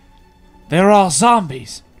 9, they're all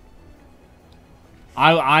zombies.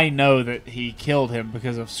 I know that he killed him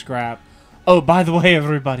because of Scrap. Oh, by the way,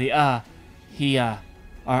 everybody, our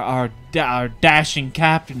dashing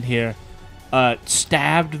captain here,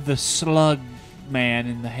 stabbed the slug man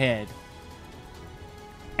in the head.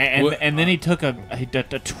 And then he took a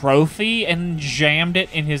trophy and jammed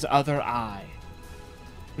it in his other eye.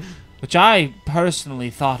 Which I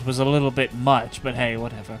personally thought was a little bit much, but hey,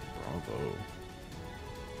 whatever. Bravo.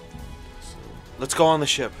 So, Let's go on the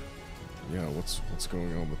ship. yeah, what's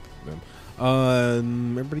going on with them?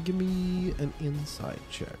 Everybody give me an insight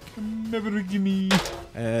check. Never give me.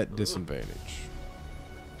 At disadvantage.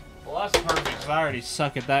 Well, that's perfect, because I already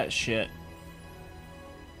suck at that shit.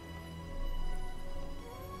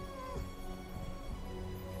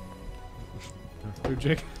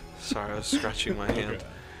 Jake? Sorry, I was scratching my hand.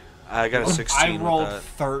 I got a 16 I rolled with that.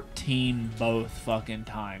 13 both fucking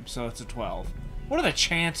times, so it's a 12. What are the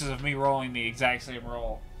chances of me rolling the exact same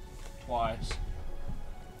roll twice?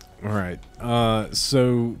 All right.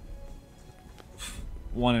 So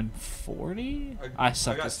 1 in 40? I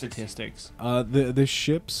suck got at statistics. the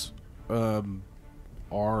ships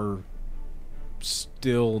are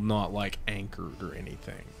still not like anchored or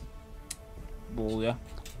anything. Well, yeah.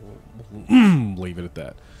 Leave it at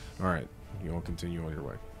that. All right, you all continue on your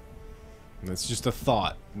way. And that's just a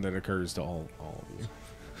thought that occurs to all of you.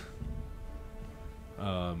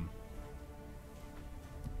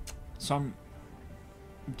 So I'm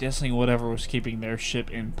guessing whatever was keeping their ship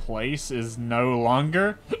in place is no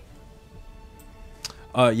longer.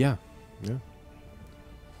 Yeah.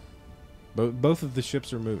 Both of the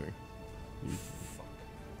ships are moving.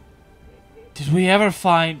 Did we ever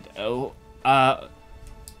find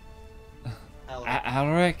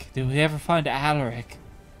Alaric? Did we ever find Alaric?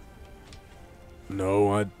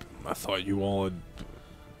 No, I thought you all had.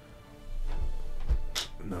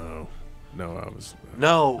 No, I was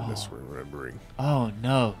No, misremembering. Oh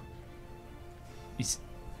no. Is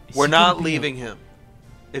we're he gonna not be leaving him.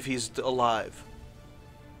 If he's alive,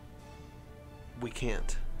 we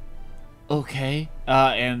can't. Okay.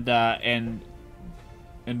 And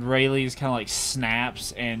Rayleigh's kind of like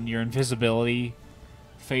snaps, and your invisibility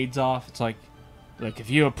fades off. It's like, look, if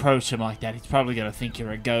you approach him like that, he's probably gonna think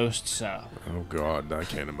you're a ghost. So. Oh God, I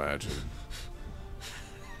can't imagine.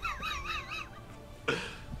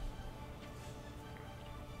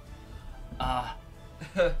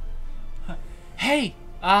 Hey,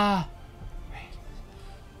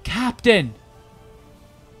 Captain.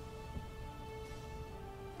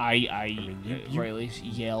 Rayleigh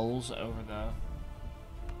yells over the.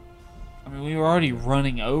 I mean, we were already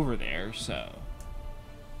running over there, so.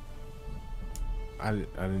 I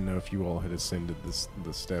didn't know if you all had ascended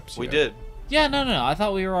the steps We yet. did. Yeah, no. I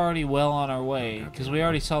thought we were already well on our way because we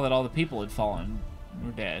already saw that all the people had fallen.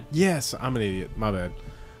 We're dead. Yes, I'm an idiot. My bad.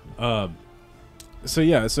 So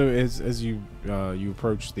yeah, so as you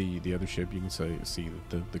approach the other ship, you can see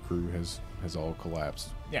that the crew has all collapsed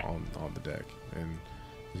on the deck, and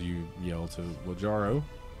as you yell to Lajaro.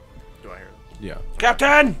 Do I hear them? Yeah.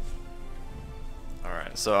 Captain! All right.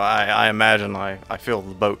 Alright, so I imagine I feel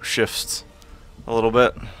the boat shifts a little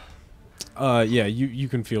bit. Yeah, you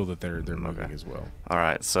can feel that they're moving as well.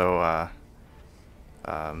 Alright, so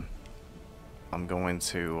I'm going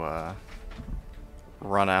to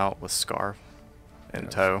run out with Scarf in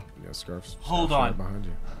tow. Yeah, Scarf's Hold right on. behind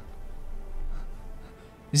you.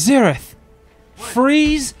 Xerath,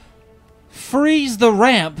 freeze the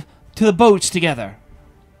ramp to the boats together.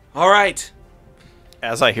 All right.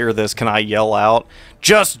 As I hear this, can I yell out,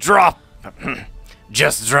 "Just drop,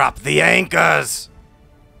 just drop the anchors!"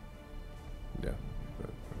 Yeah.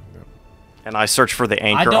 And I search for the I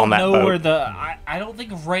anchor don't on that know boat. where the. I don't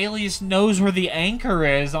think Raelius knows where the anchor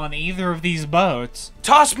is on either of these boats.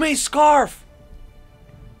 Toss me Scarf.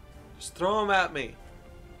 Just throw him at me.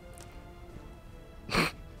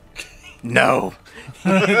 No.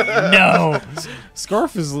 No.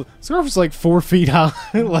 Scarf is like 4 feet high,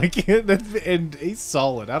 like, and he's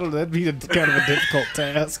solid. I don't know. That'd be kind of a difficult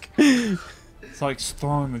task. It's like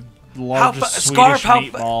throwing the largest Scarf,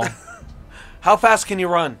 Swedish meatball. How fast can you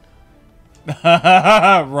run?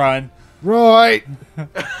 Run. Right,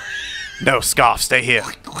 No, Scarf, stay here.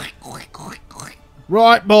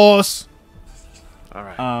 right, boss.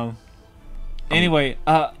 Alright. Anyway,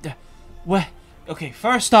 okay,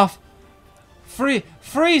 first off,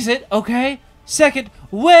 freeze it, okay? Second,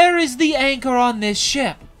 where is the anchor on this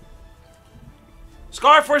ship?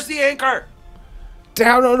 Scarf, where's the anchor?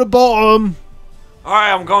 Down on the bottom. All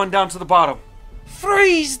right, I'm going down to the bottom.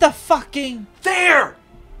 Freeze the fucking... There!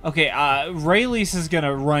 Okay, Raelius is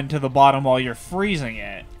gonna run to the bottom while you're freezing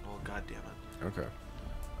it. Oh, God damn it. Okay.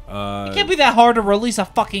 It can't be that hard to release a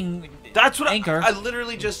fucking That's what anchor. I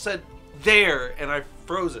literally just said there, and I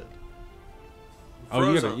froze it. Oh,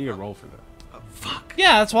 you Frozen. gotta roll for that. Fuck.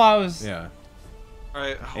 Yeah, that's why I was... Yeah. All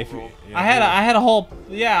right, I'll If you, roll. yeah, I had a whole...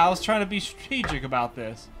 Yeah, I was trying to be strategic about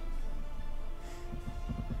this.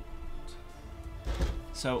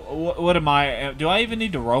 So, what am I... Do I even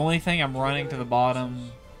need to roll anything? I'm running to the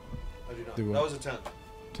bottom I do not. Do That what? was a 10.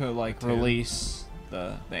 to, like, 10. release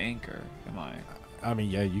the anchor. Am I... I mean,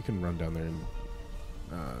 yeah, you can run down there and.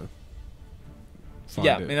 Find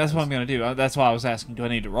Yeah, I it. mean, that's what I'm going to do. That's why I was asking. Do I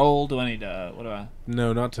need to roll? Do I need to... What do I...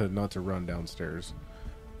 No, not to run downstairs.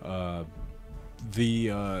 The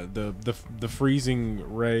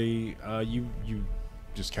freezing ray. You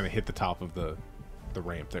just kind of hit the top of the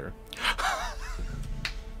ramp there.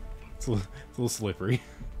 It's a little slippery.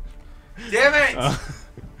 Damn it!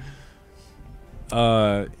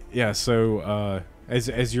 Yeah. So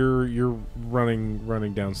as you're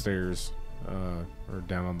running downstairs, or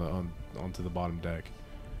down onto the bottom deck.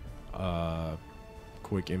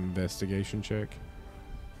 Quick investigation check.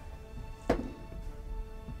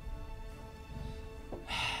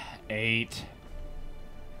 8.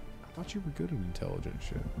 I thought you were good at intelligence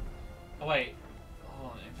shit. Oh, wait.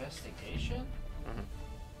 Hold on. Investigation?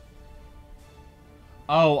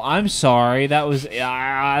 Oh, I'm sorry. That was...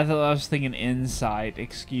 I thought I was thinking insight.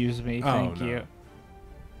 Excuse me. Thank no. you.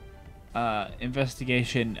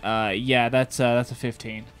 Investigation. Yeah, that's a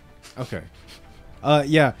 15. Okay.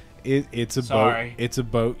 Yeah. It's a Sorry. boat. It's a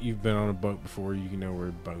boat. You've been on a boat before. You know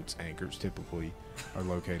where boats' anchors typically are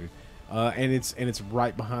located. And it's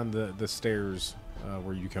right behind the stairs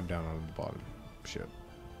where you come down on the bottom ship,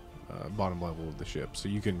 bottom level of the ship. So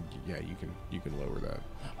you can lower that.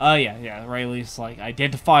 Yeah. Raelius, like,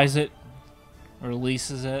 identifies it,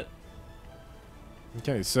 releases it.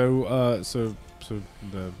 Okay, so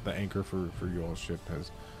the anchor for your all's ship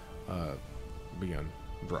has begun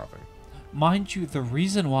dropping. Mind you, the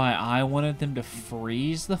reason why I wanted them to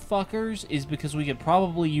freeze the fuckers is because we could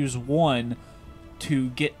probably use one to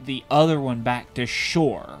get the other one back to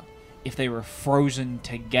shore if they were frozen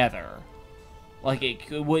together. Like, it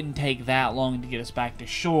wouldn't take that long to get us back to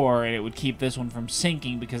shore, and it would keep this one from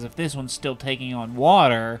sinking, because if this one's still taking on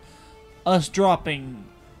water, us dropping...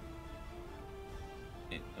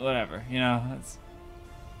 Whatever, you know? It's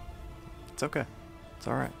okay. It's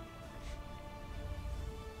alright.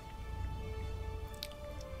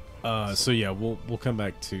 So yeah, we'll come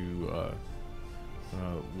back to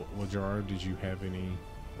Lajar. Did you have any?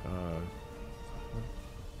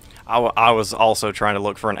 I was also trying to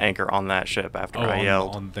look for an anchor on that ship after I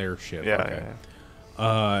yelled. On their ship. Yeah, Okay.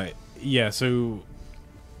 yeah. Yeah. So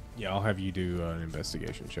yeah, I'll have you do an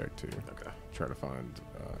investigation check too. Okay. Try to find.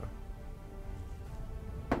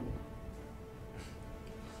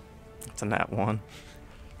 It's a nat 1.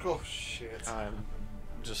 Oh, shit. I'm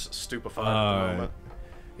just stupefied at the moment.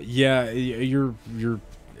 Yeah, you're.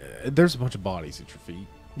 There's a bunch of bodies at your feet.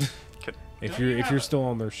 If you're still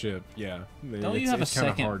on their ship, yeah. Don't you have a it's kinda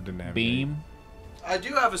second hard to navigate. beam? I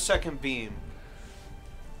do have a second beam.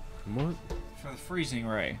 What? For the freezing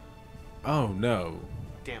ray. Oh, no.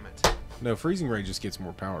 Damn it. No, freezing ray just gets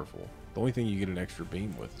more powerful. The only thing you get an extra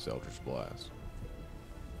beam with is Eldritch Blast.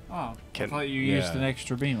 Oh, I Can- thought you used yeah. an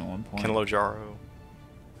extra beam at one point. Can Lojaro?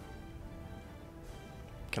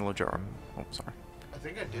 Oh, sorry. I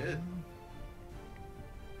think I did.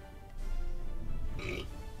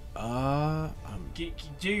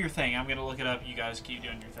 Do your thing. I'm gonna look it up. You guys keep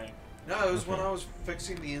doing your thing. No, it was when I was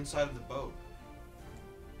fixing the inside of the boat.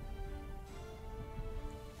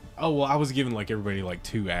 Oh, well, I was giving, like, everybody, like,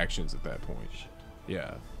 2 actions at that point.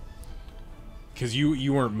 Yeah. Because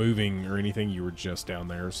you weren't moving or anything. You were just down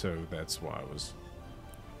there, so that's why I was...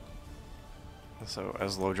 So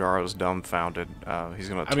as Lojaro's dumbfounded, he's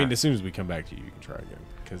gonna. I mean, as soon as we come back to you, you can try again.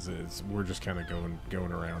 Because we're just kind of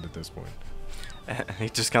going around at this point. he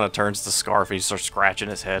just kind of turns the scarf. He starts scratching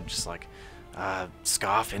his head, just like,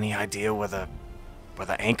 Scarf. Any idea where the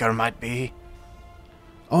anchor might be?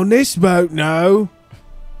 On this boat, no.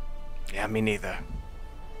 Yeah, me neither.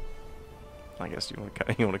 I guess you want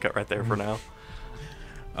to cut right there for now.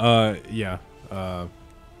 Yeah.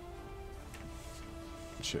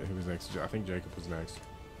 Shit, who was next? I think Jacob was next.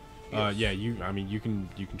 Yeah, you can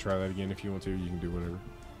try that again if you want to. You can do whatever.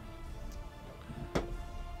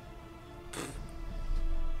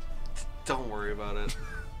 Don't worry about it.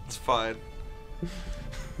 It's fine.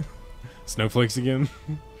 Snowflakes again?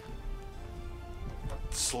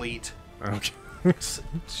 Sleet. Okay.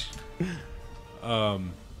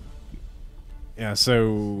 Yeah,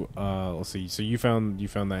 so let's see. So you found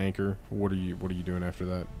the anchor. What are you doing after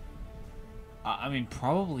that? I mean,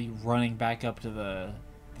 probably running back up to the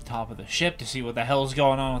top of the ship to see what the hell's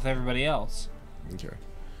going on with everybody else. Okay.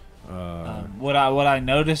 Would I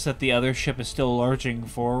notice that the other ship is still lurching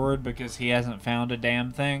forward because he hasn't found a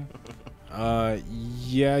damn thing?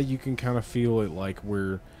 Yeah, you can kind of feel it, like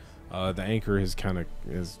where the anchor is kind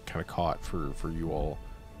of caught for you all,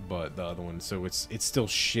 but the other one, so it's still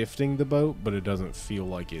shifting the boat, but it doesn't feel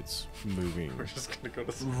like it's moving. We're just gonna go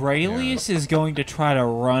to. Raelius is going to try to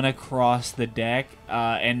run across the deck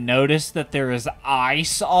and notice that there is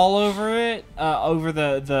ice all over it, over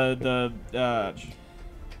the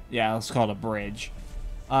yeah, let's call it a bridge.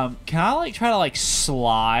 Can I try to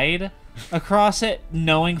slide across it,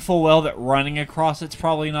 knowing full well that running across it's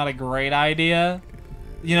probably not a great idea?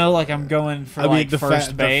 You know, I'm going for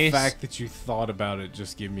first base. The fact that you thought about it,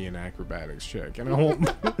 just give me an acrobatics check, and I won't.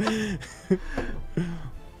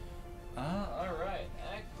 All right,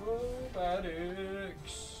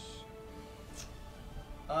 acrobatics.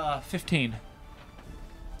 15.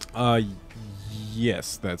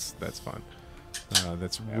 Yes, that's fine.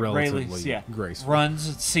 That's relatively Raelius, graceful.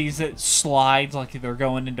 Runs, sees it, slides like they're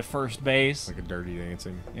going into first base. Like a Dirty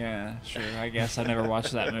Dancing. Yeah, sure. I guess I never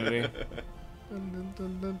watched that movie.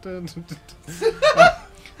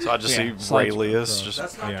 So I just see slides Raelius just.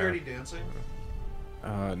 That's not Yeah. Dirty Dancing.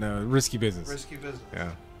 No, Risky Business. Risky business.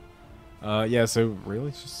 Yeah. Yeah. So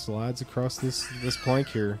Raelius just slides across this plank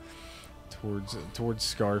here, towards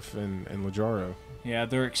Scarf and Lojaro. Yeah,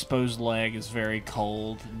 their exposed leg is very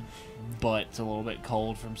cold. Butt's a little bit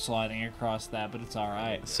cold from sliding across that, but it's all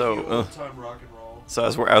right. So. Time rock and roll. So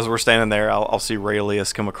as we're standing there, I'll see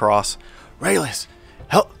Raelius come across. Raelius,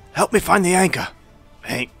 help me find the anchor.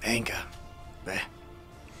 Anchor. Bleh.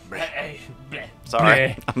 Bleh.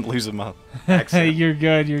 Sorry, I'm losing my accent. You're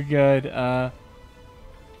good. Yeah,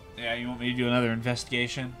 you want me to do another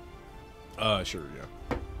investigation? Sure.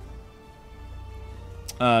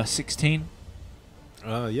 Yeah. 16.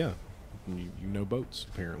 Yeah. You know boats,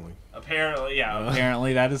 apparently. Apparently, yeah.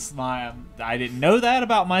 Apparently, that is my. I didn't know that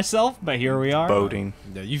about myself, but here we are. Boating.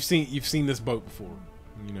 Yeah, you've seen this boat before,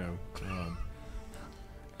 you know.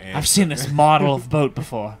 And I've seen this model of boat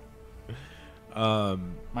before.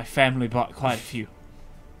 Um, My family bought quite a few.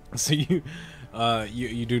 so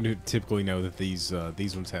you do typically know that these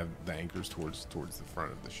ones have the anchors towards the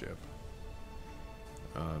front of the ship.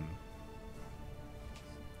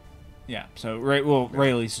 Yeah. So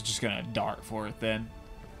Raelius is just gonna dart for it then.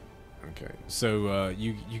 Okay, so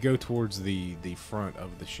you go towards the front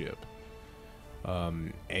of the ship,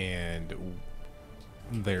 and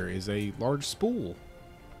there is a large spool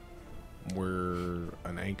where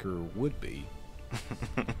an anchor would be.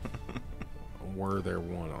 Were there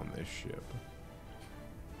one on this ship?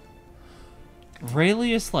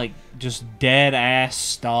 Raelius just dead ass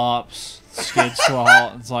stops, skids to a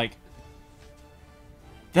halt, and is like,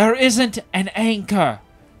 "There isn't an anchor."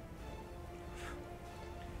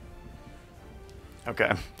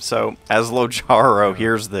 Okay, so as Lojaro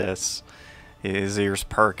hears this, his ears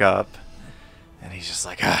perk up, and he's just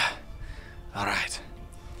like, all right.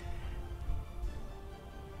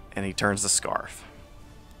 And he turns the scarf.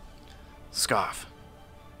 Scarf,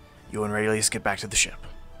 you and Raelius get back to the ship.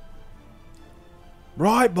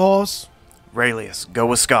 Right, boss. Raelius, go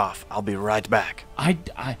with Scarf. I'll be right back.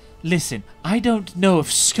 Listen, I don't know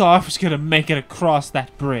if Scarf's gonna make it across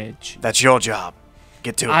that bridge. That's your job.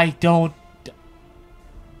 Get to it. I don't.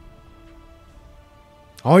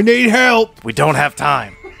 I need help. We don't have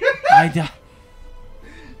time.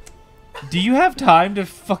 Do you have time to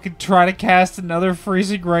fucking try to cast another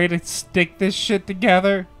freezing ray to stick this shit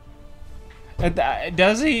together?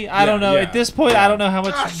 Does he? I don't know. yeah, At this point, I don't know how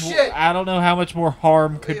much. shit. I don't know how much more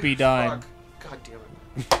harm could be done. Fuck. God damn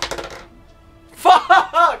it.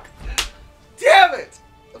 Fuck! Damn it!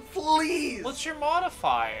 Please! What's your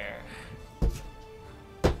modifier?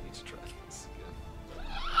 Let's try this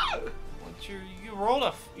again. What's your? You rolled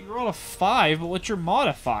a 5, but what's your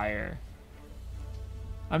modifier?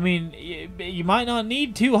 I mean, you might not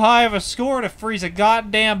need too high of a score to freeze a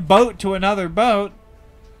goddamn boat to another boat.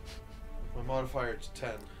 My modifier is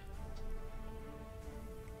 10.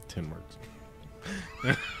 10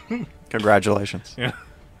 words. Congratulations. Yeah.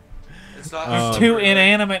 It's not Two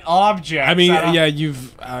inanimate objects. I mean, I don't- yeah,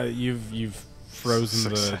 you've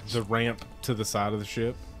frozen the ramp to the side of the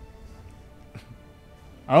ship.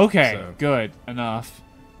 Okay, So- good enough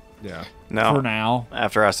Yeah. Now, for now.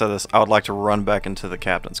 after I said this, I would like to run back into the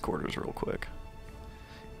captain's quarters real quick.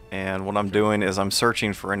 And what I'm doing is I'm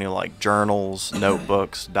searching for any like journals,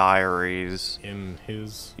 notebooks, diaries. In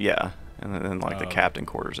his. Yeah, and then like the captain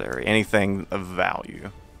quarters area, anything of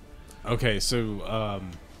value. Okay, so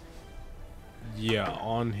yeah,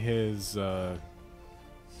 on his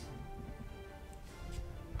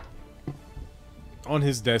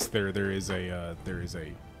desk there is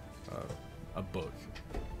a book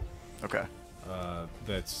Okay.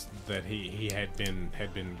 that he had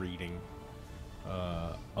been reading,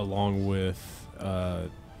 along with a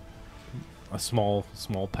small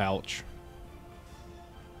pouch,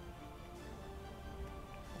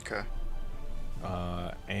 Okay.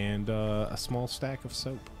 and a small stack of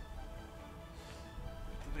soap.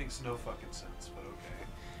 It makes no fucking sense, but okay.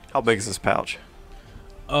 How big is this pouch?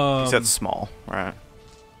 You said small, right?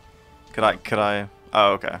 Could I?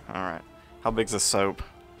 Oh, okay. All right. How big's the soap?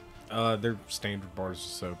 They're standard bars of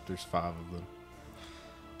soap. There's 5 of them.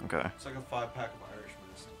 Okay. It's like a 5-pack of Irish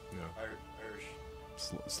mist. Yeah. Irish.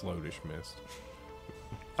 Sloadish mist.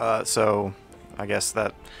 So I guess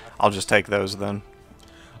that I'll just take those then.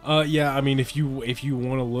 Yeah, I mean, if you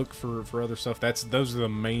want to look for other stuff, those are the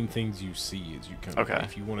main things you see as you come. Okay. In.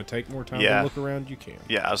 If you want to take more time Yeah. to look around, you can.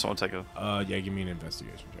 Yeah, I just want to take a. Yeah, give me an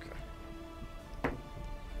investigation check.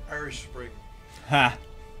 Irish Spring. Ha.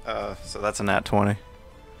 So that's a nat 20.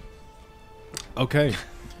 Okay.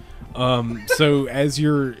 So as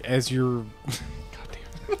you're as you're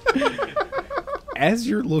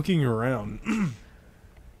looking around,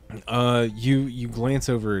 you glance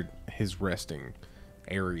over at his resting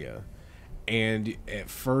area, and at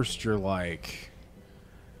first you're like,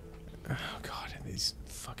 oh god, this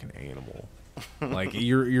fucking animal. Like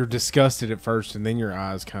you're disgusted at first, and then your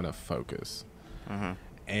eyes kind of focus.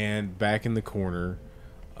 And back in the corner,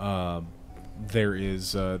 there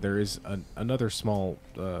is another small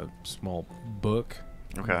book.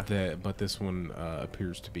 Okay. But this one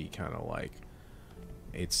appears to be kind of like,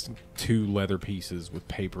 it's 2 leather pieces with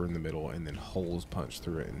paper in the middle, and then holes punched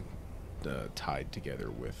through it and tied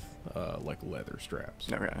together with like leather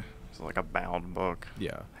straps. Okay. So like a bound book.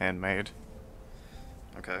 Yeah. Handmade.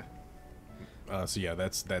 Okay. So yeah,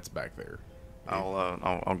 that's back there.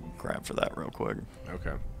 I'll grab for that real quick.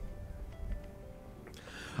 Okay.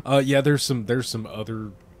 Yeah, there's some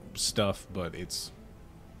other stuff, but it's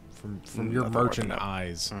from your Nothing worth merchant noting.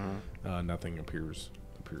 eyes, nothing appears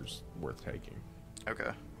worth taking.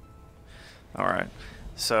 Okay. All right.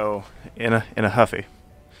 So in a huffy,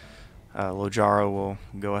 Lojaro will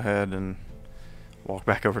go ahead and walk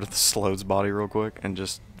back over to the Sload's body real quick and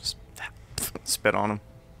just spit on him,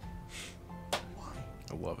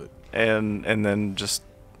 I love it. and then just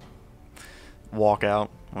walk out.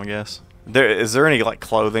 I guess. Is there any like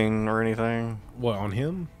clothing or anything? What, on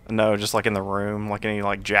him? No, just like in the room, like any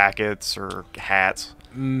like jackets or hats.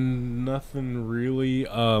 Nothing really.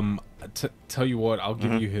 Tell you what, I'll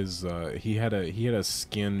give you his. He had a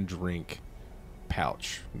skin drink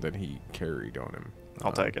pouch that he carried on him.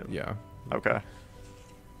 I'll take it. Yeah. Okay.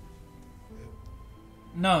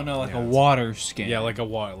 No, like Yeah, a it's- water skin. Yeah, like a.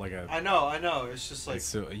 I know. It's just like.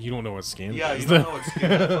 It's, you don't know what skin. Yeah, is. you don't know what skin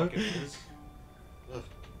that fucking is. Ugh.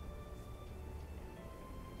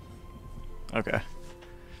 Okay.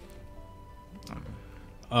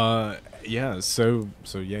 Yeah. So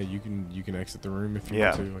yeah, you can exit the room if you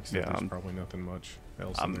Yeah, want to. Like I said, yeah. there's probably nothing much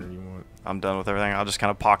else in there you want? I'm done with everything. I'll just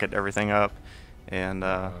kind of pocket everything up and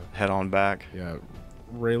head on back. Yeah.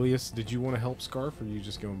 Raelius, did you want to help Scarf, or are you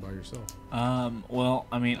just going by yourself? Well,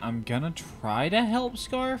 I mean, I'm gonna try to help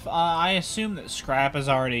Scarf. I assume that Scrap has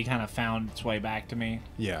already kind of found its way back to me.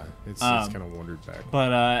 Yeah, it's kind of wandered back.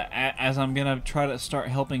 But as I'm gonna try to start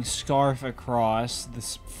helping Scarf across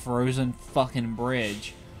this frozen fucking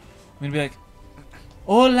bridge, I'm gonna be like,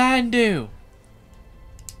 Orlando!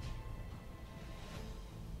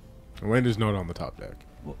 Orlando's not on the top deck.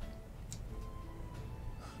 What?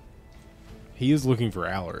 He is looking for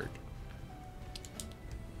Alaric.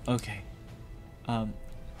 Okay.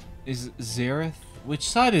 Is Zareth... Which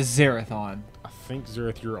side is Zareth on? I think,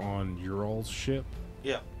 Zareth, you're on Ural's ship.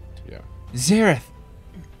 Yeah. Yeah. Zareth!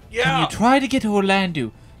 Yeah. Can you try to get to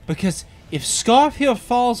Orlando? Because if Scarf here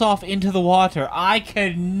falls off into the water, I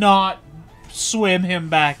cannot swim him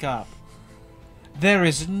back up. There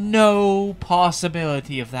is no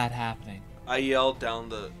possibility of that happening. I yelled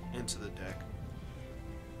down into the deck.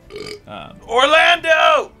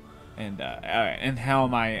 Orlando! And all right. And how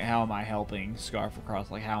am I helping Scarf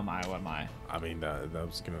across? Like, what am I? I mean, I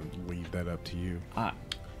was gonna leave that up to you.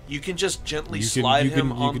 You can just gently You slide can,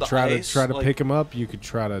 him on the try ice. to try to like, pick him up. You could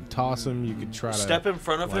try to toss him. You could try to step in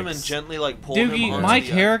front of him like, and gently like pull him Doogie, onto my the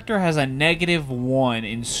character has a -1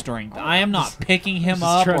 in strength. I am not picking him Just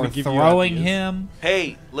up trying to or give you throwing ideas. him.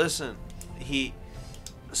 Hey, listen. He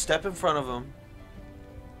step in front of him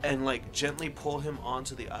and like gently pull him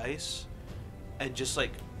onto the ice and just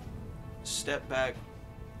like step back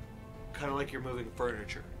kind of like you're moving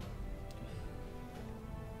furniture.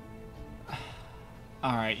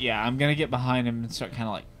 All right, yeah, I'm gonna get behind him and start kind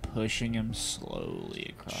of like pushing him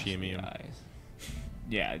slowly across Shimmy the him. ice.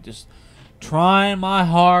 Yeah, just trying my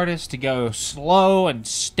hardest to go slow and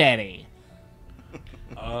steady.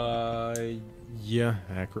 Yeah,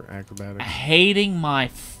 acrobatic. Hating my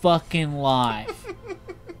fucking life.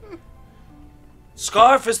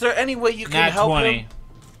 Scarf, is there any way you can Nat help 20.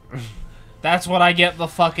 him? That's what I get the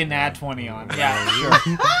fucking nat 20 on. Yeah,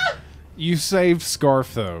 sure. You saved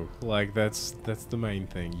Scarf though. Like that's the main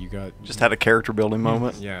thing. You got Just had a character building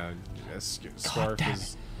moment. yeah. Scarf God damn it.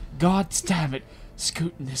 is God damn it.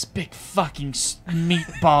 Scooting this big fucking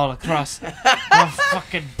meatball across the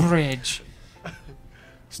fucking bridge.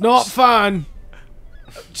 it's not fun.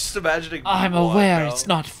 Just imagining. I'm people aware out. it's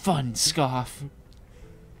not fun, Scarf.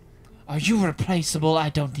 Are you replaceable? I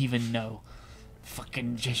don't even know.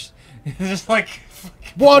 Fucking just like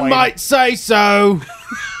fucking One flame. might say so.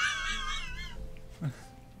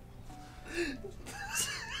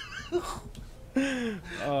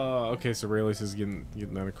 Okay, so Raelius is getting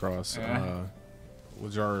that across. Yeah.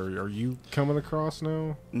 Lajar, are you coming across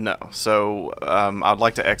now? No. So I'd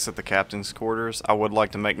like to exit the captain's quarters. I would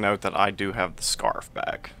like to make note that I do have the scarf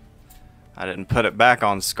back. I didn't put it back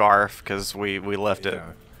on Scarf because we left it,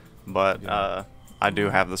 Yeah. but I do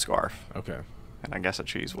have the scarf, Okay. and I guess a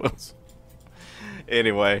cheese wheels.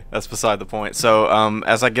 Anyway, that's beside the point. So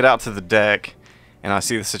as I get out to the deck and I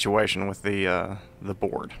see the situation with the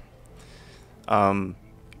board, can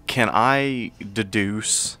I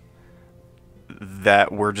deduce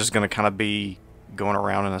that we're just gonna kind of be going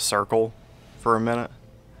around in a circle for a minute,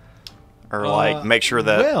 or like make sure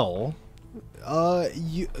that Well,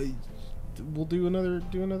 you. We'll do another.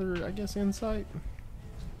 I guess insight.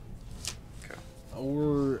 Okay.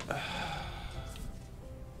 Or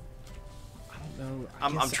I don't know.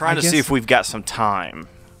 I'm trying to see if we've got some time.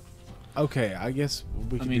 Okay, I guess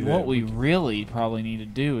we I can mean, do that. what we really probably need to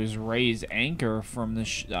do is raise anchor from the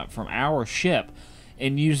from our ship,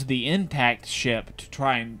 and use the intact ship to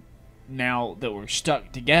try and, now that we're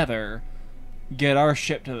stuck together, get our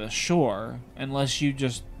ship to the shore. Unless you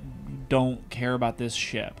just don't care about this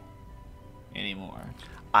ship anymore.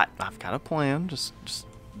 I've got a plan. Just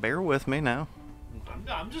bear with me now.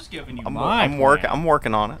 I'm just giving you I'm my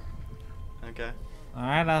working on it. Okay. All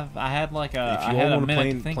right, I had like a If I you had all a want to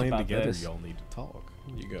minute to think plan about together, this. y'all need to talk.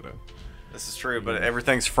 You gotta. This is true, but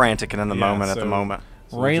everything's frantic and in the Yeah, moment at the so- moment.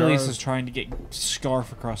 So Raelius Jar- is trying to get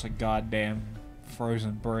Scarf across a goddamn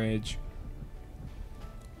frozen bridge.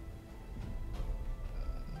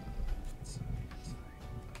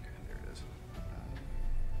 There it is.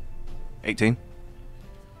 18.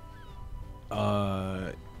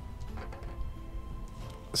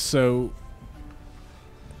 So,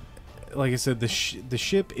 like I said, the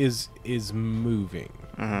ship is moving,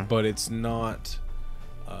 but it's not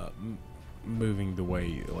moving the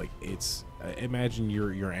way like it's. Imagine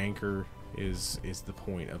your anchor is the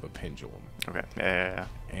point of a pendulum, Okay. Yeah.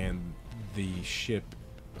 and the ship,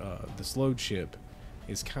 the Sload ship,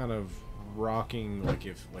 is kind of rocking. Like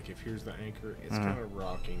if here's the anchor, it's kind of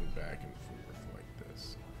rocking back and forth like this.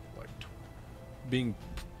 being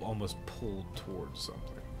almost pulled towards something.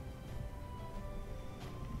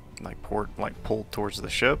 Like pulled towards the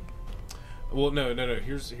ship. Well, no.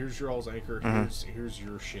 Here's your all's anchor. Mhm. Here's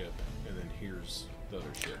your ship, and then here's the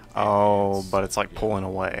other ship. Oh, but it's like pulling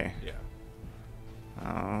away. Yeah.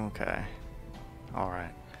 Oh, okay. All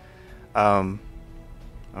right.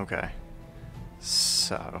 Okay.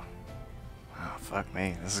 So. Oh, fuck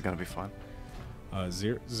me. This is gonna be fun.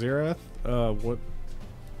 Zerath, what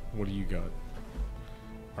do you got?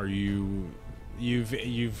 Are you've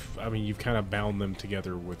kind of bound them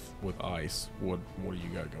together with ice. What do you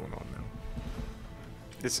got going on now?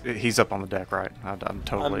 He's up on the deck, right? I'm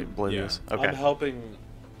totally oblivious. yeah. Okay. I'm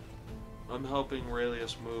helping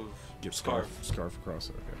Raelius move Get Scarf. scarf across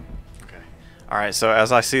it. Okay. Okay. All right. So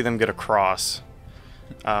as I see them get across,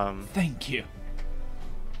 Thank you.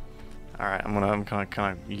 all right, I'm gonna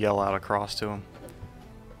kind of yell out across to him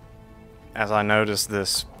as I notice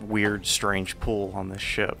this weird, strange pull on this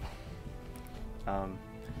ship.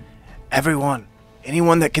 Everyone,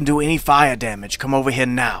 anyone that can do any fire damage, come over here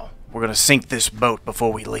now. We're gonna sink this boat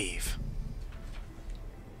before we leave.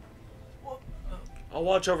 I'll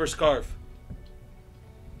watch over Scarf.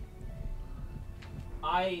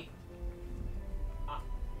 I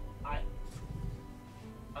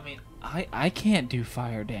mean, I can't do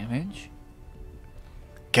fire damage.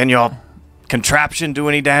 Can your contraption do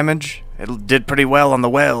any damage? It did pretty well on the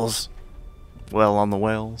wells. Well, on the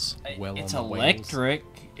wells. Well It's on the whales. electric.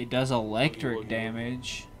 It does electric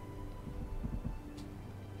damage.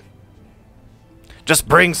 Just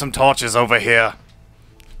bring some torches over here.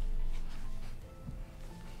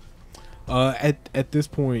 At this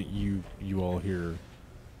point, you all hear,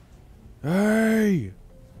 "Hey,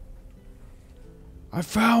 I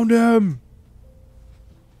found him!"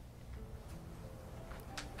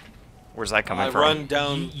 Where's that coming I from? run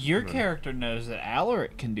down. Your character knows that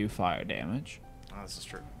Alaric can do fire damage. Oh, this is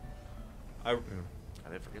true. I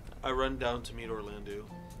did forget that. I run down to meet Orlando.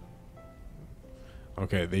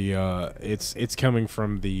 Okay, it's coming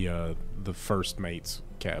from the first mate's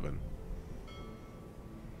cabin.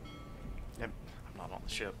 Yep. I'm not on the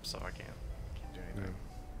ship, so I can't do anything.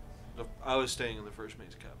 I was staying in the first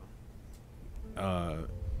mate's cabin.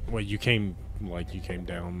 Well, you came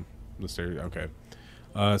down the stairs. Okay.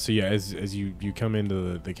 So yeah, as you come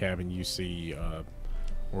into the cabin, you see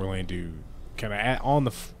Orlando kind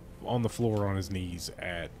of on the floor on his knees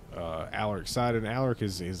at Alaric's side, and Alaric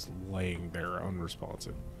is laying there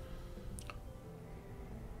unresponsive.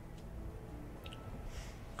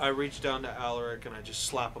 I reach down to Alaric and I just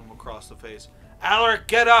slap him across the face. Alaric,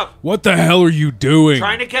 get up! What the hell are you doing?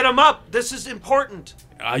 Trying to get him up! This is important!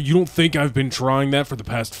 You don't think I've been trying that for the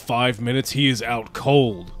past 5 minutes? He is out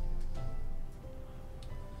cold.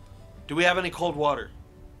 Do we have any cold water?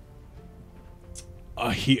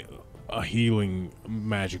 A healing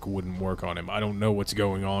magic wouldn't work on him. I don't know what's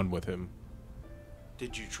going on with him.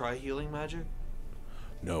 Did you try healing magic?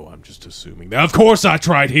 No, I'm just assuming that. Of course I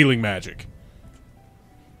tried healing magic.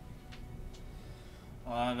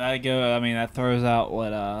 Well, that throws out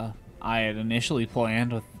what I had initially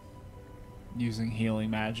planned with using healing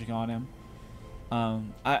magic on him.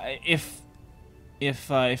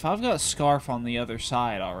 If I've got Scarf on the other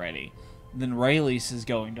side already, then Raelius is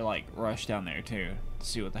going to like rush down there too to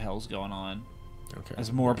see what the hell's going on. Okay.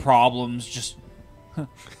 As more problems just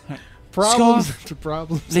Problems Scarf, after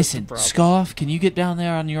problems. after listen, problems. Scarf, can you get down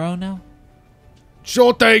there on your own now?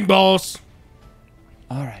 Sure thing, boss.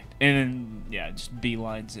 All right, and then just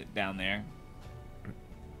beelines it down there.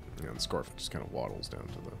 Yeah, the scarf just kind of waddles down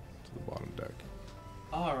to the bottom deck.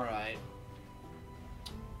 All right.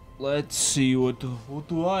 Let's see what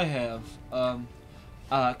do I have?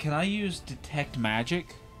 Can I use detect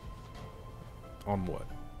magic On what?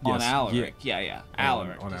 on Yes, Alaric? Yeah,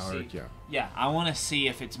 Alaric. On to Alaric, see. yeah. Yeah, I want to see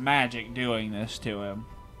if it's magic doing this to him.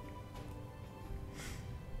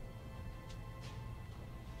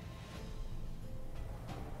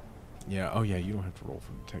 Yeah. Oh, yeah. You don't have to roll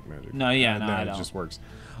for detect magic. No, yeah, no, I it don't. just works.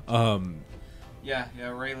 Yeah,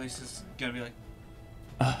 Raelius is gonna be like,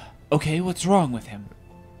 okay, what's wrong with him?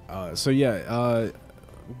 So yeah.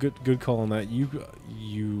 Good call on that.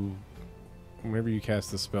 You. Whenever you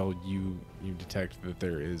cast the spell, you detect that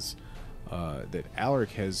there is that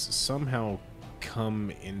Alaric has somehow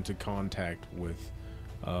come into contact with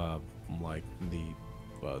like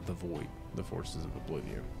the void, the forces of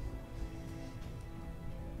Oblivion.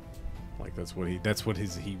 Like that's what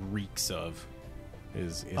he reeks of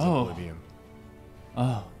is Oh. Oblivion.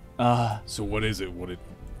 Oh, So what is it?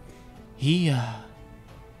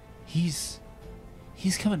 he's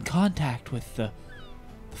come in contact with the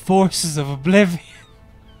forces of Oblivion.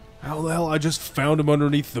 How the hell? I just found him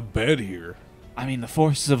underneath the bed here. I mean, the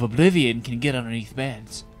forces of Oblivion can get underneath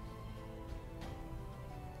beds.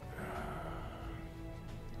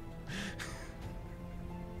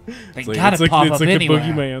 They gotta pop up anywhere.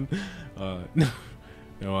 It's like a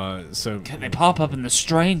boogeyman. So They pop up in the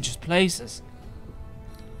strangest places.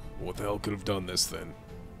 what the hell could have done this then?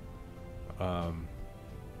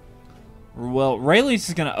 Well, Rayleigh's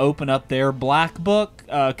is gonna open up their black book,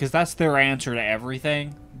 because that's their answer to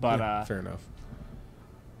everything. But yeah, fair enough.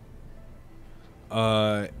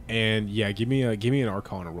 And yeah, give me an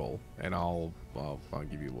Arcana roll, and I'll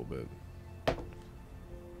give you a little bit.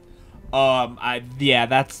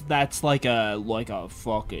 That's like a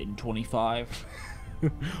fucking 25.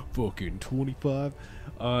 Fucking 25.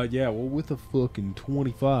 Yeah, well, with a fucking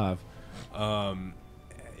 25,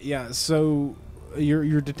 yeah. So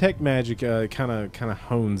your detect magic kind of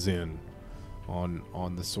hones in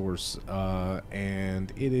on the source,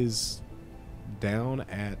 and it is down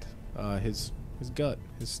at his gut,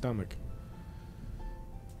 his stomach.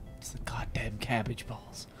 It's the goddamn cabbage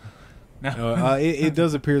balls. No. It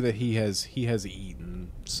does appear that he has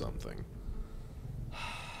eaten something.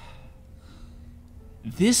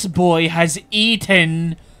 This boy has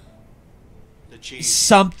eaten The cheese.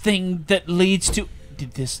 something that leads to.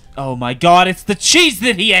 Did this? Oh my God! It's the cheese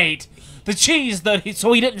that he ate. The cheese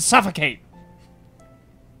so he didn't suffocate.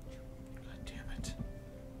 God damn it.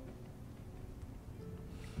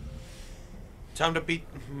 Time to beat.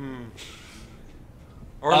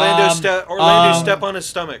 Orlando, step on his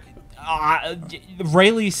stomach.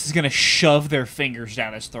 Rayleigh is gonna shove their fingers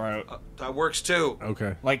down his throat, That works too.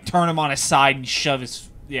 Okay. like turn him on his side and shove his.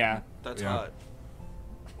 Yeah. That's Yeah. hot.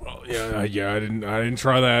 Well, yeah. I didn't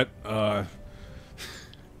try that.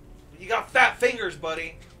 You got fat fingers,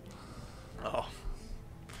 buddy.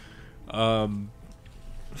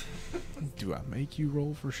 Do I make you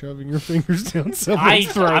roll for shoving your fingers down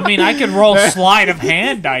someone's throat? I mean, I could roll sleight of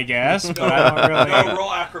hand, I guess, but I don't really. No,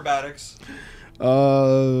 roll acrobatics.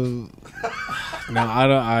 No,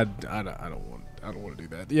 I don't want to do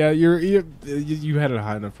that. Yeah, you had a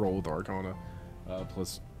high enough roll with Arcana,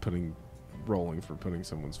 plus rolling for putting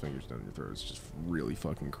someone's fingers down your throat is just really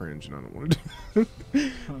fucking cringe, and I don't want to do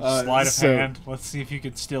it. Sleight of hand. Let's see if you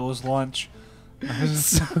could steal his lunch.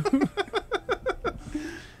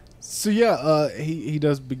 So yeah, he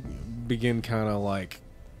does begin kind of like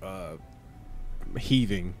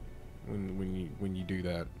heaving when you do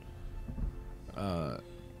that.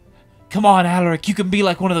 Come on, Alaric, you can be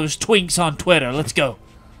like one of those twinks on Twitter. Let's go.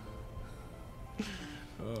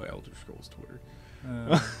 Oh, Elder Scrolls Twitter.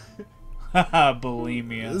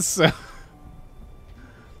 Bulimia.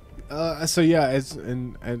 So yeah, as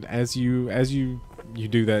you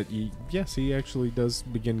do that, yes, he actually does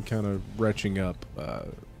begin kind of retching up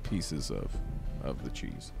pieces of the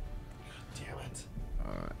cheese. Damn it.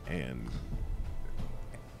 And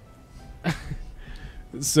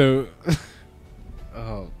so,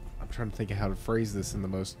 I'm trying to think of how to phrase this in the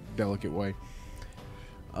most delicate way.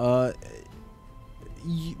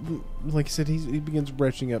 Like I said, he begins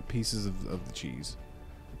retching up pieces of the cheese,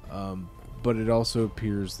 but it also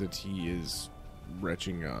appears that he is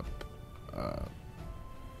retching up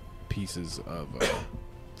pieces of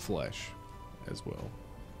flesh as well.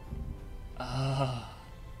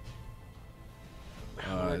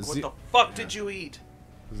 What the fuck did you eat?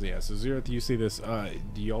 Yeah, so Zeroth, you see this.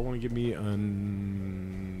 Do y'all want to give me a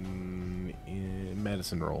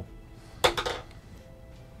medicine roll?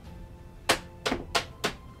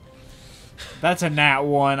 That's a nat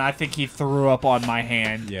 1. I think he threw up on my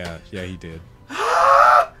hand. Yeah, he did.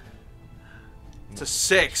 It's a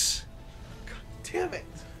 6. God damn it.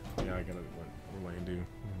 Yeah, I gotta let Orlando.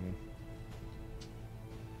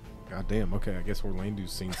 God damn. Okay, I guess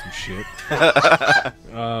Orlando's seen some shit.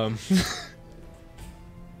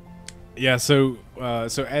 Yeah. So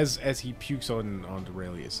as he pukes onto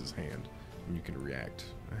Raelius's hand, you can react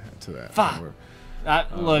to that. Fuck.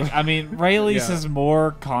 Look, I mean, Rayleigh Yeah. is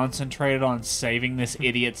more concentrated on saving this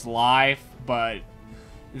idiot's life, but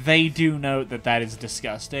they do note that is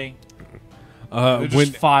disgusting. They're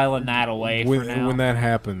just filing that away for now. When that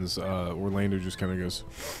happens, Orlando just kind of goes,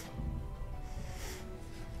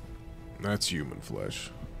 "That's human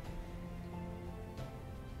flesh."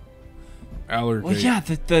 Alaric, Well, yeah,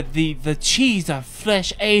 the cheese are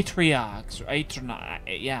flesh atriox,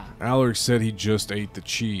 yeah. Alaric said he just ate the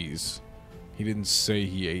cheese. He didn't say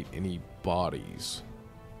he ate any bodies.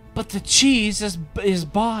 But the cheese is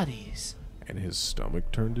bodies. And his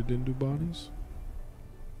stomach turned it into bodies?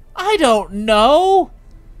 I don't know.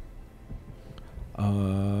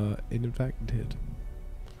 It in fact did.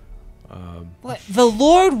 The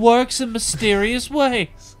Lord works in mysterious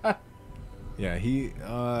ways. Yeah, he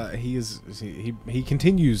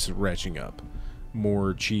continues retching up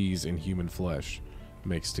more cheese and human flesh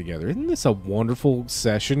mixed together. Isn't this a wonderful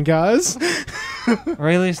session, guys?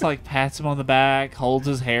 Aurelius like pats him on the back, holds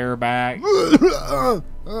his hair back.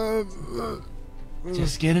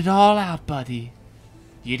 Just get it all out, buddy.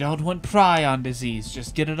 You don't want prion disease.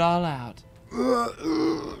 Just get it all out.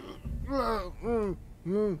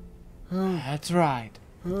 That's right.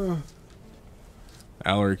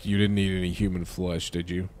 Alaric, you didn't eat any human flesh, did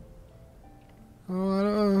you? He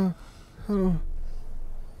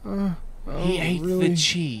ate really? the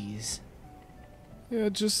cheese. Yeah,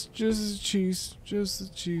 just the cheese. Just the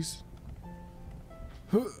cheese.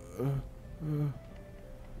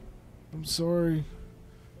 I'm sorry.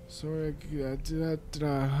 Sorry, did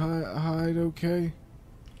I hide okay?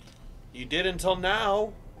 You did until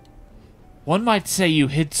now. One might say you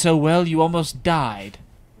hid so well you almost died.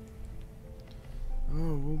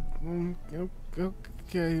 Oh, well,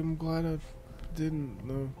 okay, I'm glad I didn't,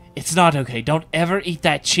 no. It's not okay. Don't ever eat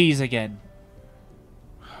that cheese again.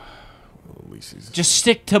 Well, at least he's... Just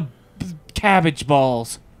stick to cabbage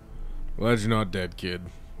balls. Glad you're not dead, kid.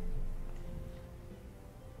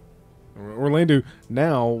 Orlando,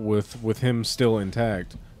 now, with him still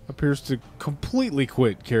intact, appears to completely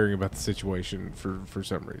quit caring about the situation for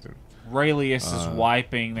some reason. Aurelius is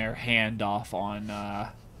wiping their hand off on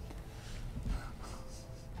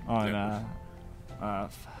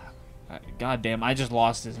goddamn, I just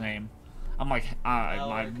lost his name. I'm like,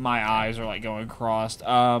 my eyes are like going crossed.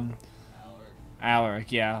 Alaric,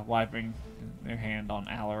 yeah, wiping their hand on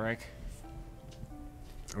Alaric.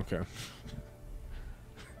 Okay.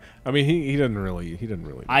 I mean, he doesn't really.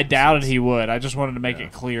 I doubted he would. I just wanted to make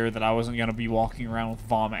it clear that I wasn't gonna be walking around with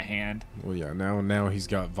vomit hand. Well, yeah. Now he's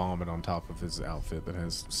got vomit on top of his outfit that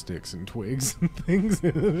has sticks and twigs and things in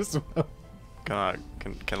it as well. Can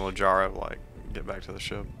Lajaro like get back to the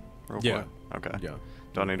ship real Yeah. quick? Okay. Yeah.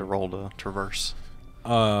 Do I need to roll to traverse?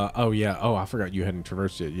 Oh yeah. Oh, I forgot you hadn't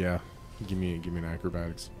traversed it. Yeah. Give me an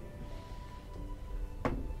acrobatics.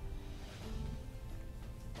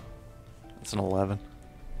 It's an 11.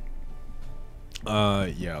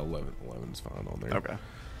 Yeah, 11 is fine on there. Okay.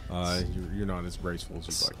 You're not as graceful as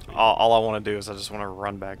you'd like to be. All I want to do is I just want to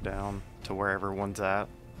run back down to where everyone's at.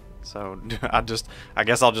 So I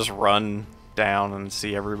guess I'll just run down and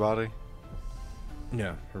see everybody.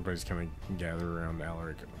 Yeah, everybody's kind of gathered around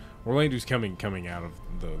Alaric. Orlando's coming out of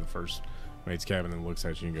the first mate's cabin and looks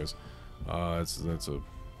at you and goes, you want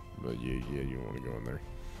to go in there.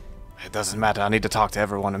 It doesn't matter. I need to talk to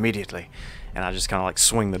everyone immediately. And I just kind of like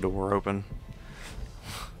swing the door open.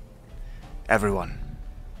 Everyone,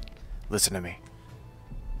 listen to me.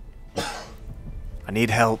 I need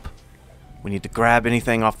help. We need to grab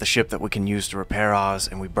anything off the ship that we can use to repair ours,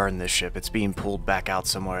 and we burn this ship. It's being pulled back out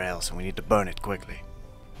somewhere else, and we need to burn it quickly.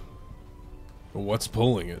 Well, what's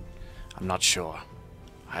pulling it? I'm not sure.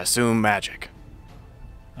 I assume magic.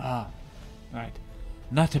 Ah, right.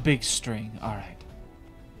 Not a big string. All right.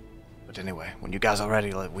 But anyway, when you guys are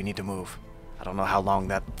ready, we need to move. I don't know how long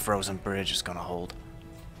that frozen bridge is gonna hold.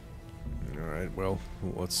 All right. Well,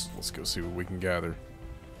 let's go see what we can gather.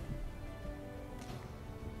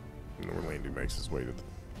 And Orlando makes his way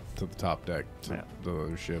to the top deck to the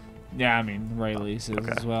other ship. Yeah, I mean, Aurelius is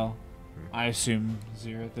Okay. as well. I assume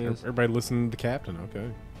Xerath is. Everybody listen to the captain. Okay.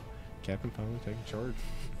 Captain finally taking charge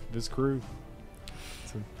of his crew.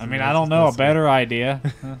 I mean, I don't know a better idea.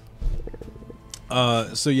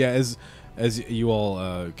 So yeah, as you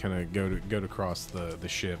all kind of go to cross the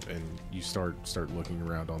ship and you start looking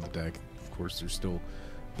around on the deck. Of course, there's still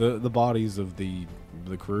the bodies of the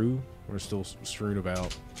crew are still strewn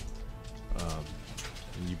about, and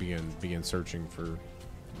you begin searching for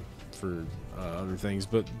other things.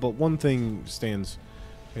 But one thing stands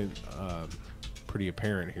pretty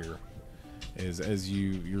apparent here is as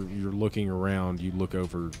you're looking around, you look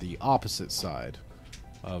over the opposite side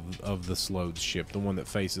of the Sload ship, the one that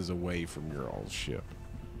faces away from your all's ship,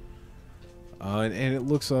 and it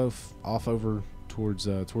looks off over towards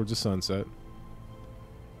the sunset,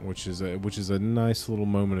 which is a nice little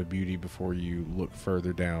moment of beauty before you look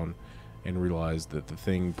further down and realize that the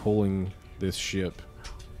thing pulling this ship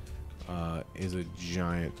is a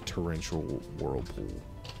giant torrential whirlpool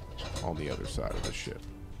on the other side of the ship.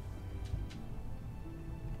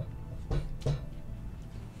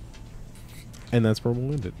 And that's where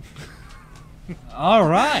we'll end it. All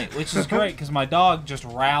right, which is great because my dog just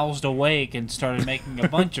roused awake and started making a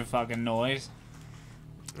bunch of fucking noise.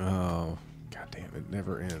 Oh, goddamn! It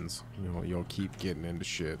never ends. You'll keep getting into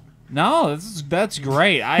shit. No, that's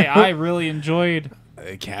great. I really enjoyed.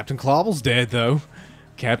 Captain Clobble's dead though.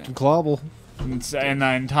 Captain Clobble. and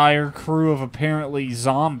the entire crew of apparently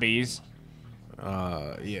zombies.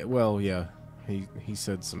 Yeah. Well, yeah. He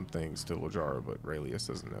said some things to Lajara, but Raelius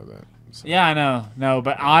doesn't know that. So. Yeah, I know. No,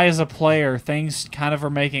 but I as a player, things kind of are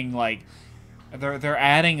making like they're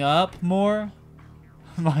adding up more.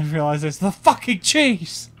 I realize it's the fucking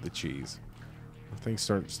cheese. The cheese. Things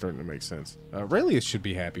starting to make sense. Raelius should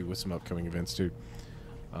be happy with some upcoming events too.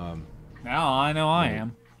 Now I know I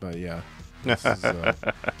am. But yeah, this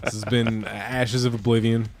has been Ashes of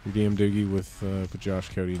Oblivion. Your DM Doogie with Josh,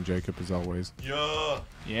 Cody, and Jacob as always.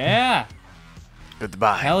 Yeah.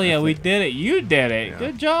 Goodbye. Hell yeah, we did it. You did it. Yeah.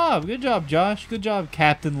 Good job. Good job, Josh. Good job,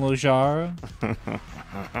 Captain Lojara.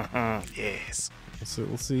 Yes. So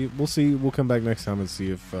we'll see. We'll come back next time and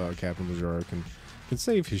see if Captain Lajara can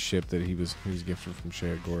save his ship that he was gifted from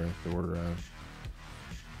Sheagora, or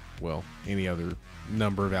well, any other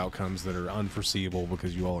number of outcomes that are unforeseeable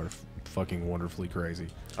because you all are fucking wonderfully crazy.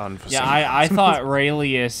 Yeah, I thought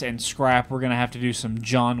Raelius and Scrap were gonna have to do some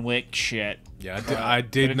John Wick shit. Yeah, I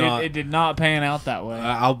did not. It did not pan out that way.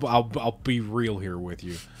 I'll be real here with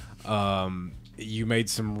you. You made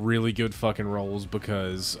some really good fucking rolls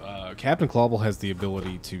because Captain Clawball has the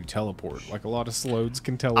ability to teleport, like a lot of Sloads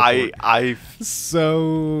can teleport.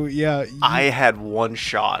 So yeah, I had one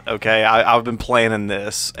shot. Okay, I've been planning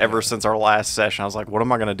this ever since our last session. I was like, what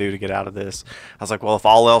am I gonna do to get out of this? I was like, well, if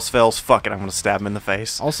all else fails, fuck it, I'm gonna stab him in the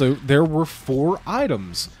face. Also, there were 4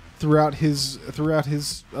 items throughout his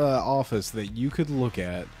office that you could look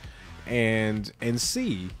at and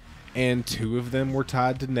see. And 2 of them were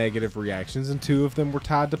tied to negative reactions, and 2 of them were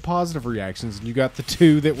tied to positive reactions, and you got the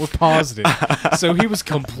 2 that were positive. So he was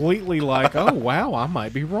completely like, oh, wow, I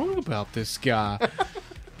might be wrong about this guy.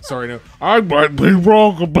 Sorry, no. I might be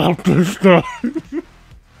wrong about this guy.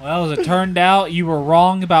 Well, as it turned out, you were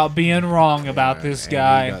wrong about being wrong about this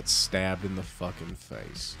guy. And he got stabbed in the fucking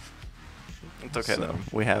face. It's okay though.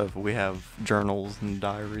 We have journals and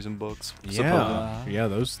diaries and books. Yeah,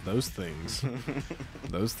 those things,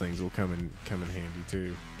 those things will come in handy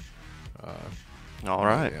too. All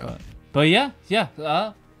right. Yeah. But yeah.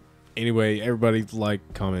 Anyway, everybody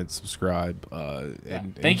like, comment, subscribe.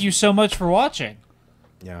 And Thank you so much for watching.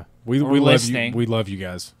 Yeah, we Or love listening. you. We love you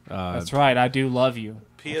guys. That's right. I do love you.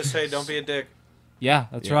 PSA, don't be a dick. Yeah,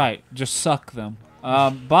 that's Yeah. right. Just suck them.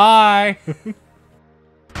 Bye.